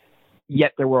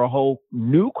yet there were a whole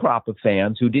new crop of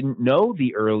fans who didn't know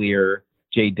the earlier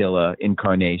Jay Dilla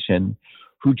incarnation,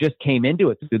 who just came into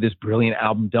it through this brilliant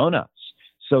album, Donuts.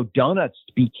 So Donuts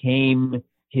became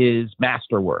his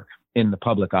masterwork in the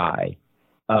public eye,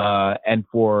 and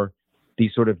for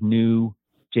these sort of new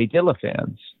Jay Dilla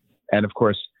fans. And of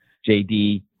course,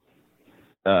 JD,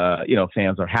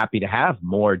 fans are happy to have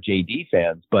more JD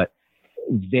fans, but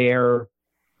their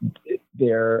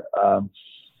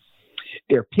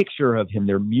picture of him,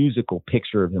 their musical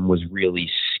picture of him, was really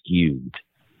skewed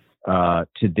to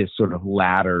this sort of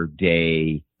latter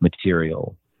day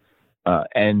material.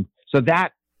 And so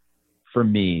that, for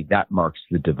me, that marks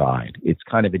the divide. It's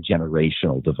kind of a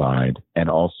generational divide, and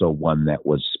also one that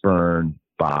was spurred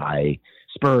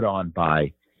on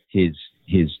by his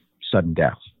sudden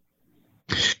death.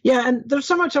 Yeah, and there's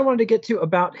so much I wanted to get to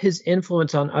about his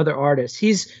influence on other artists.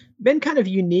 He's been kind of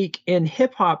unique in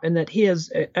hip hop in that he has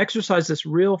exercised this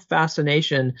real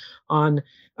fascination on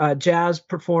jazz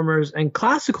performers and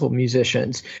classical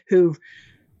musicians who've,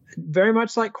 very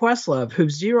much like Questlove,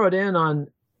 who've zeroed in on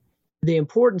the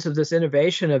importance of this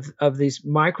innovation of these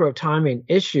micro timing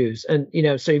issues. And,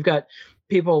 so you've got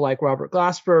people like Robert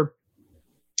Glasper,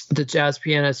 the jazz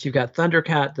pianist, you've got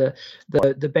Thundercat, the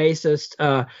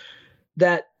bassist,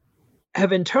 that have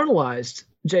internalized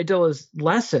Jay Dilla's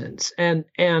lessons. And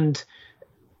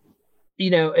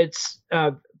it's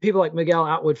people like Miguel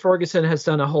Atwood Ferguson has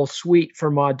done a whole suite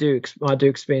for Ma Dukes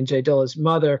being Jay Dilla's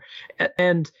mother.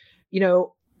 And,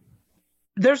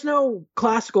 there's no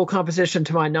classical composition,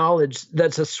 to my knowledge,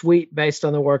 that's a suite based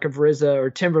on the work of RZA or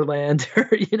Timberland, or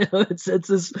it's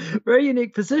this very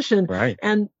unique position. Right.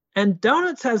 And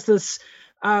Donuts has this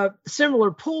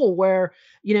similar pull where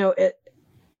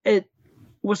it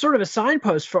was sort of a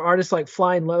signpost for artists like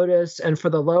Flying Lotus and for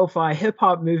the lo-fi hip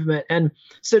hop movement. And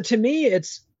so to me,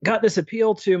 it's got this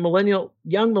appeal to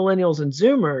young millennials and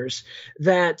Zoomers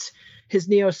that his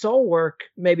neo soul work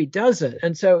maybe doesn't.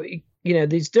 And so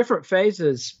these different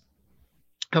phases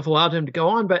have allowed him to go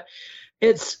on, but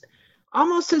it's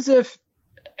almost as if,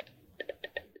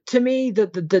 to me,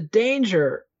 that the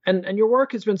danger, and your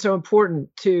work has been so important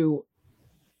to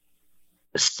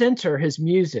center his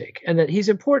music, and that he's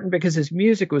important because his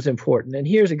music was important, and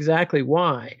here's exactly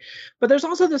why. But there's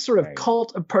also this sort of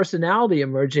cult of personality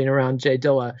emerging around Jay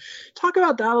Dilla. Talk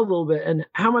about that a little bit, and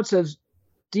how much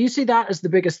do you see that as the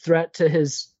biggest threat to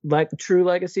his true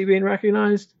legacy being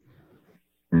recognized?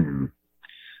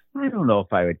 I don't know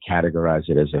if I would categorize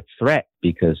it as a threat,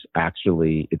 because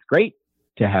actually it's great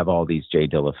to have all these Jay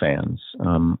Dilla fans.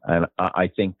 And I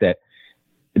think that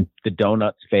the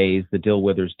Donuts phase, the Dill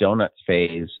Withers Donuts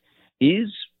phase, is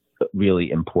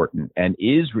really important and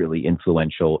is really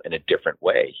influential in a different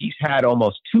way. He's had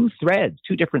almost two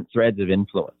different threads of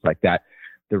influence, like that,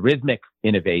 the rhythmic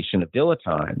innovation of Dilla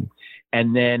time,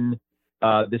 and then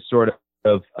this sort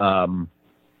of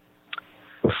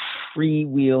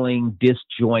freewheeling,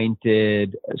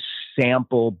 disjointed,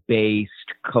 sample-based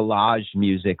collage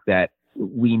music that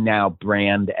we now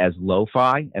brand as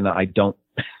lo-fi. And I don't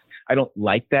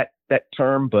like that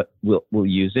term, but we'll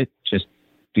use it just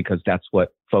because that's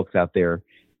what folks out there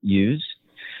use.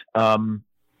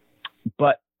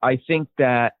 But I think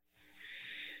that,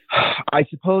 I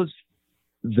suppose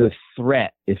the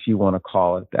threat, if you want to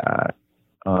call it that,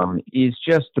 is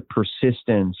just the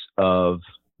persistence of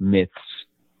myths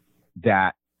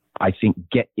that I think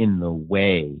get in the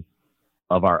way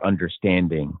of our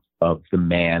understanding of the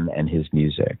man and his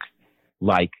music.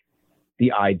 Like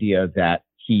the idea that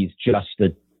he's just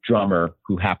a drummer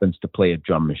who happens to play a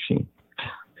drum machine.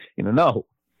 No,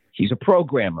 he's a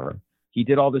programmer. He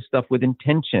did all this stuff with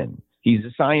intention. He's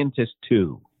a scientist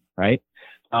too, right?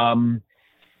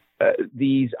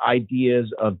 These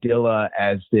ideas of Dilla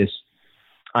as this,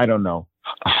 I don't know,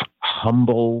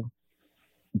 humble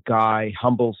guy,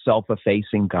 humble,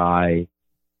 self-effacing guy,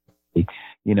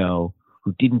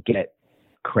 who didn't get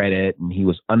credit and he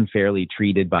was unfairly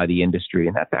treated by the industry.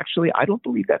 And that's actually, I don't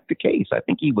believe that's the case. I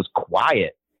think he was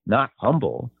quiet, not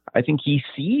humble. I think he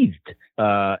seethed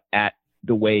at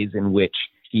the ways in which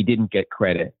he didn't get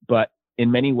credit. But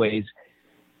in many ways,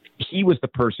 he was the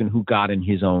person who got in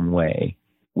his own way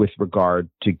with regard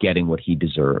to getting what he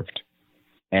deserved.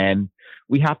 And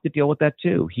we have to deal with that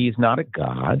too. He's not a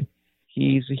god.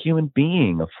 He's a human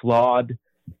being, a flawed,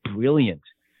 brilliant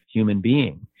human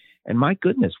being. And my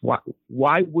goodness,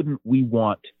 why wouldn't we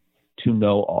want to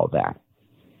know all that?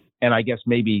 And I guess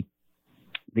maybe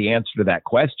the answer to that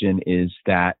question is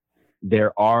that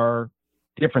there are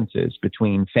differences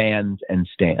between fans and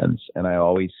stans. And I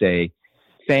always say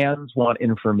fans want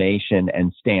information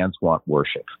and stans want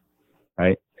worship,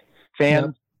 right?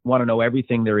 Fans want to know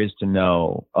everything there is to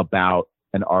know about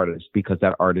an artist because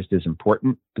that artist is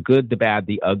important, the good, the bad,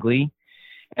 the ugly.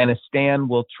 And a stan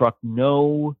will truck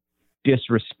no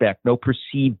disrespect, no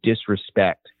perceived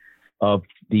disrespect of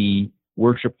the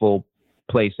worshipful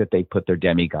place that they put their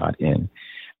demigod in.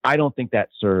 I don't think that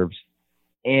serves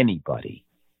anybody.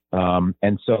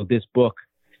 And so this book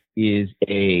is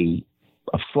a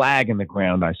flag in the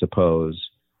ground, I suppose,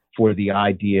 for the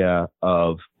idea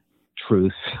of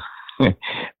truth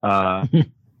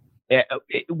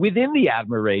within the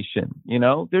admiration.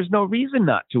 There's no reason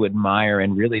not to admire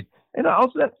and really, and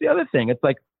also that's the other thing. It's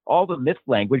like all the myth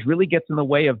language really gets in the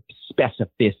way of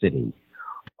specificity.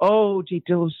 Oh, Jay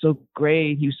Dilla was so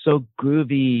great. He was so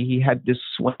groovy. He had this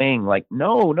swing. Like,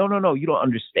 no. You don't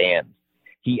understand.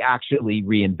 He actually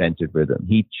reinvented rhythm.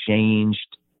 He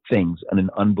changed things in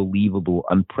an unbelievable,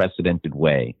 unprecedented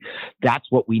way. That's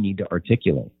what we need to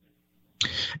articulate.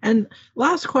 And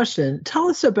last question, tell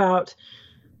us about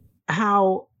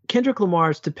how Kendrick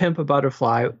Lamar's To Pimp a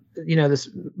Butterfly, this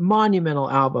monumental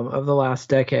album of the last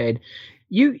decade,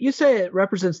 you say it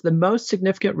represents the most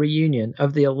significant reunion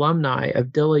of the alumni of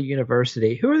Dilla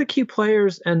University. Who are the key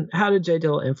players and how did Jay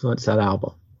Dilla influence that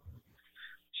album?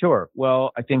 Sure.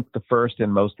 Well, I think the first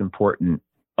and most important,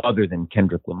 other than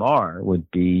Kendrick Lamar,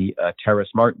 would be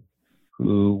Terrace Martin,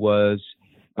 who was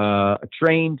a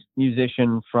trained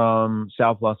musician from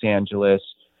South Los Angeles,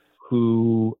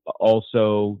 who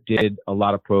also did a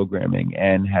lot of programming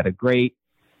and had a great,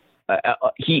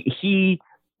 he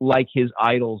like his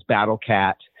idols, Battle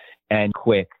Cat and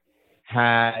Quick,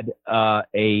 had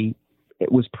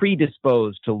it was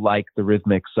predisposed to like the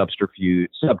rhythmic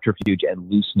subterfuge and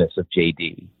looseness of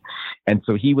JD. And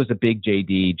so he was a big Jay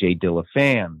Dilla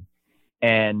fan.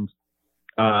 And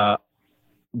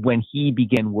when he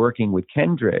began working with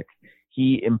Kendrick,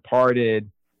 he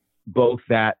imparted both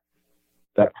that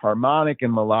harmonic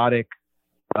and melodic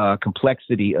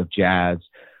complexity of jazz,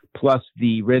 plus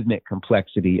the rhythmic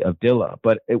complexity of Dilla.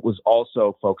 But it was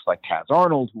also folks like Taz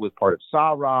Arnold, who was part of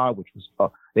Sa-Ra, which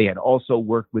was, they had also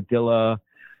worked with Dilla.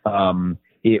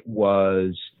 It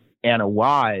was Anna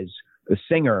Wise, the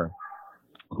singer,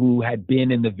 who had been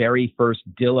in the very first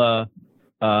Dilla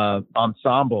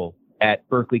ensemble at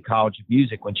Berklee College of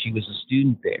Music when she was a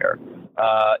student there.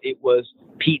 It was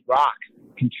Pete Rock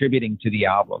contributing to the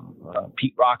album.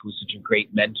 Pete Rock was such a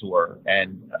great mentor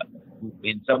and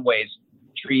in some ways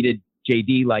treated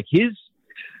JD like his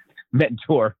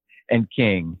mentor and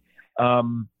king.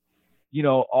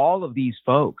 All of these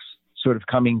folks sort of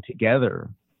coming together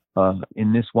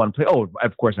in this one place. Oh,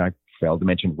 of course, I failed to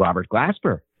mention Robert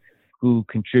Glasper, who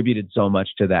contributed so much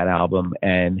to that album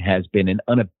and has been an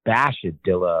unabashed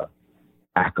Dilla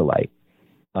acolyte.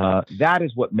 That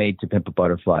is what made To Pimp a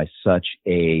Butterfly such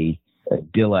a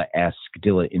Dilla-esque,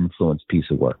 Dilla-influenced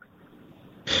piece of work.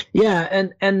 Yeah,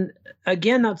 and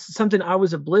again, that's something I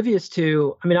was oblivious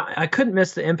to. I mean, I couldn't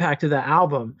miss the impact of that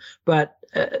album, but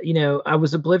I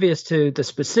was oblivious to the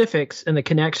specifics and the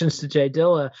connections to Jay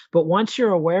Dilla. But once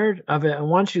you're aware of it and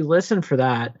once you listen for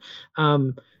that,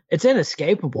 it's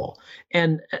inescapable.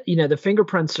 And the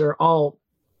fingerprints are all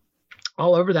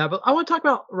over that. But I want to talk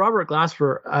about Robert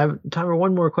Glasper. I have time for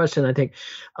one more question, I think,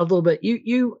 a little bit.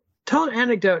 You tell an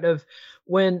anecdote of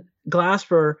when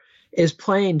Glasper is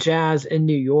playing jazz in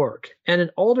New York, and an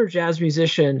older jazz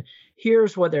musician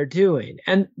hears what they're doing.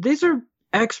 And these are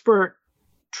expert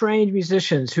trained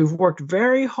musicians who've worked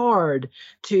very hard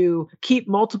to keep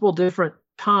multiple different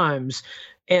times,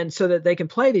 and so that they can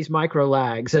play these micro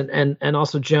lags and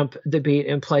also jump the beat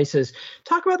in places.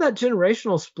 Talk about that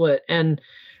generational split and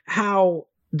how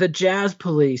the Jazz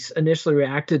Police initially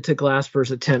reacted to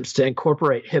Glasper's attempts to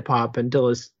incorporate hip hop and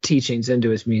Dilla's teachings into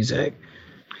his music.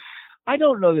 I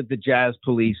don't know that the Jazz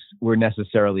Police were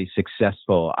necessarily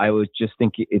successful. I would just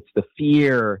think it's the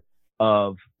fear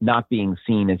of not being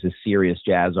seen as a serious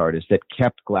jazz artist that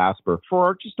kept Glasper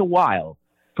for just a while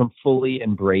from fully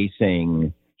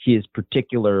embracing his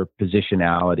particular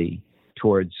positionality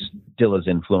towards Dilla's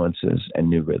influences and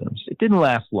new rhythms. It didn't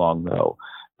last long, though.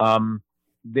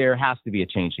 There has to be a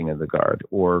changing of the guard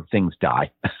or things die,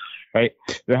 right?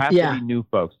 There has to be new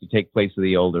folks to take place of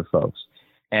the older folks.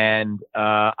 And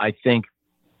I think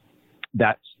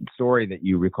that story that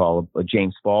you recall of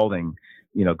James Spaulding,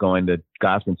 going to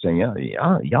Glasper and saying,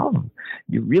 y'all,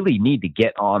 you really need to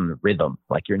get on the rhythm.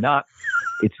 Like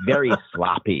it's very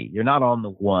sloppy. You're not on the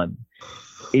one.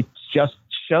 It just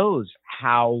shows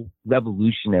how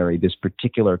revolutionary this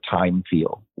particular time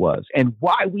feel was and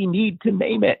why we need to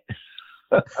name it.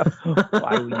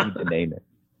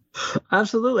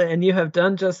 Absolutely. And you have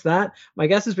done just that. My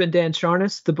guest has been Dan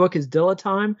Charnas. The book is Dilla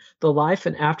Time, The Life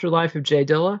and Afterlife of Jay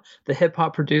Dilla, the hip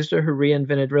hop producer who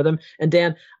reinvented rhythm. And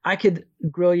Dan, I could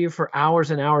grill you for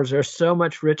hours and hours. There's so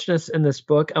much richness in this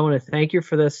book. I want to thank you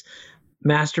for this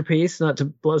masterpiece, not to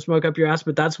blow smoke up your ass,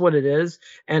 but that's what it is,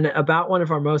 and about one of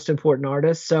our most important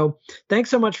artists. So thanks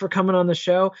so much for coming on the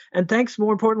show. And thanks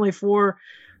more importantly for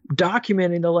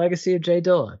documenting the legacy of Jay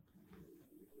Dilla.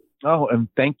 Oh, and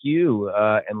thank you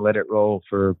and Let It Roll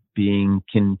for being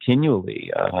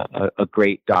continually a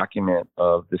great document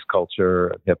of this culture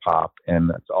of hip hop. And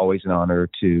it's always an honor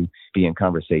to be in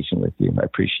conversation with you. I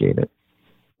appreciate it.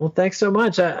 Well, thanks so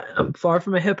much. I'm far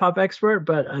from a hip hop expert,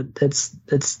 but it's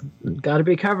got to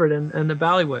be covered in the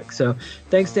Ballywick. So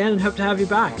thanks, Dan, and hope to have you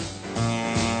back.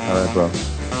 All right, bro.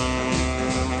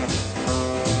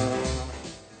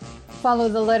 Follow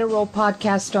the Let It Roll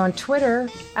podcast on Twitter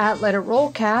at Let It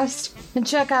Rollcast and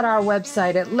check out our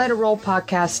website at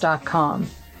letitrollpodcast.com.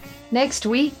 Next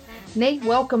week, Nate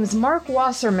welcomes Mark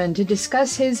Wasserman to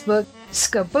discuss his book,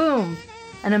 Ska-Boom,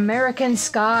 An American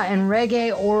Ska and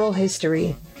Reggae Oral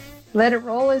History. Let It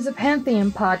Roll is a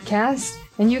Pantheon podcast,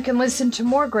 and you can listen to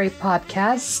more great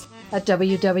podcasts at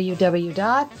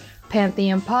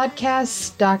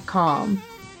www.pantheonpodcasts.com.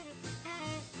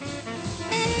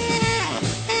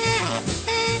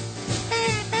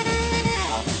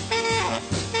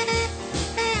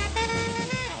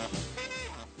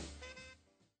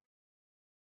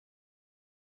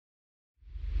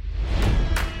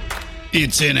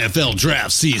 It's NFL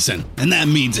draft season, and that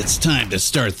means it's time to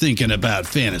start thinking about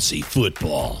fantasy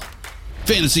football.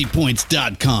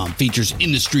 FantasyPoints.com features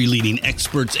industry-leading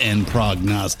experts and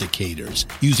prognosticators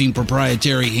using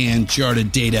proprietary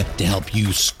hand-charted data to help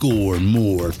you score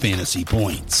more fantasy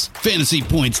points.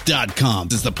 FantasyPoints.com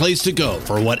is the place to go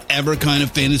for whatever kind of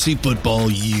fantasy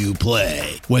football you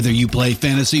play. Whether you play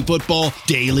fantasy football,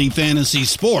 daily fantasy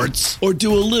sports, or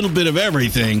do a little bit of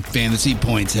everything, Fantasy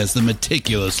Points has the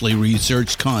meticulously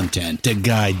researched content to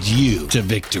guide you to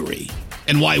victory.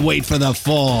 And why wait for the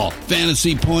fall?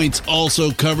 Fantasy Points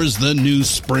also covers the new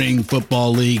spring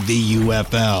football league, the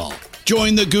UFL.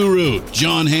 Join the guru,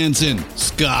 John Hansen,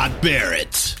 Scott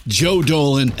Barrett, Joe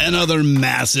Dolan, and other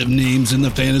massive names in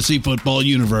the fantasy football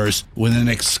universe with an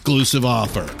exclusive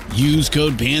offer. Use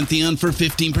code Pantheon for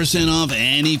 15% off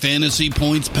any Fantasy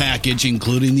Points package,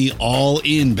 including the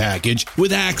all-in package,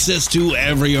 with access to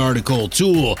every article,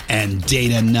 tool, and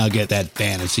data nugget that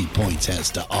Fantasy Points has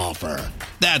to offer.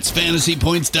 That's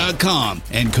FantasyPoints.com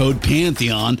and code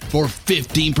Pantheon for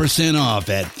 15% off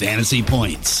at Fantasy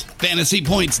Points.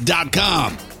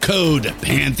 FantasyPoints.com, code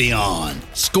Pantheon.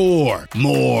 Score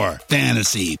more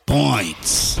fantasy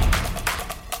points.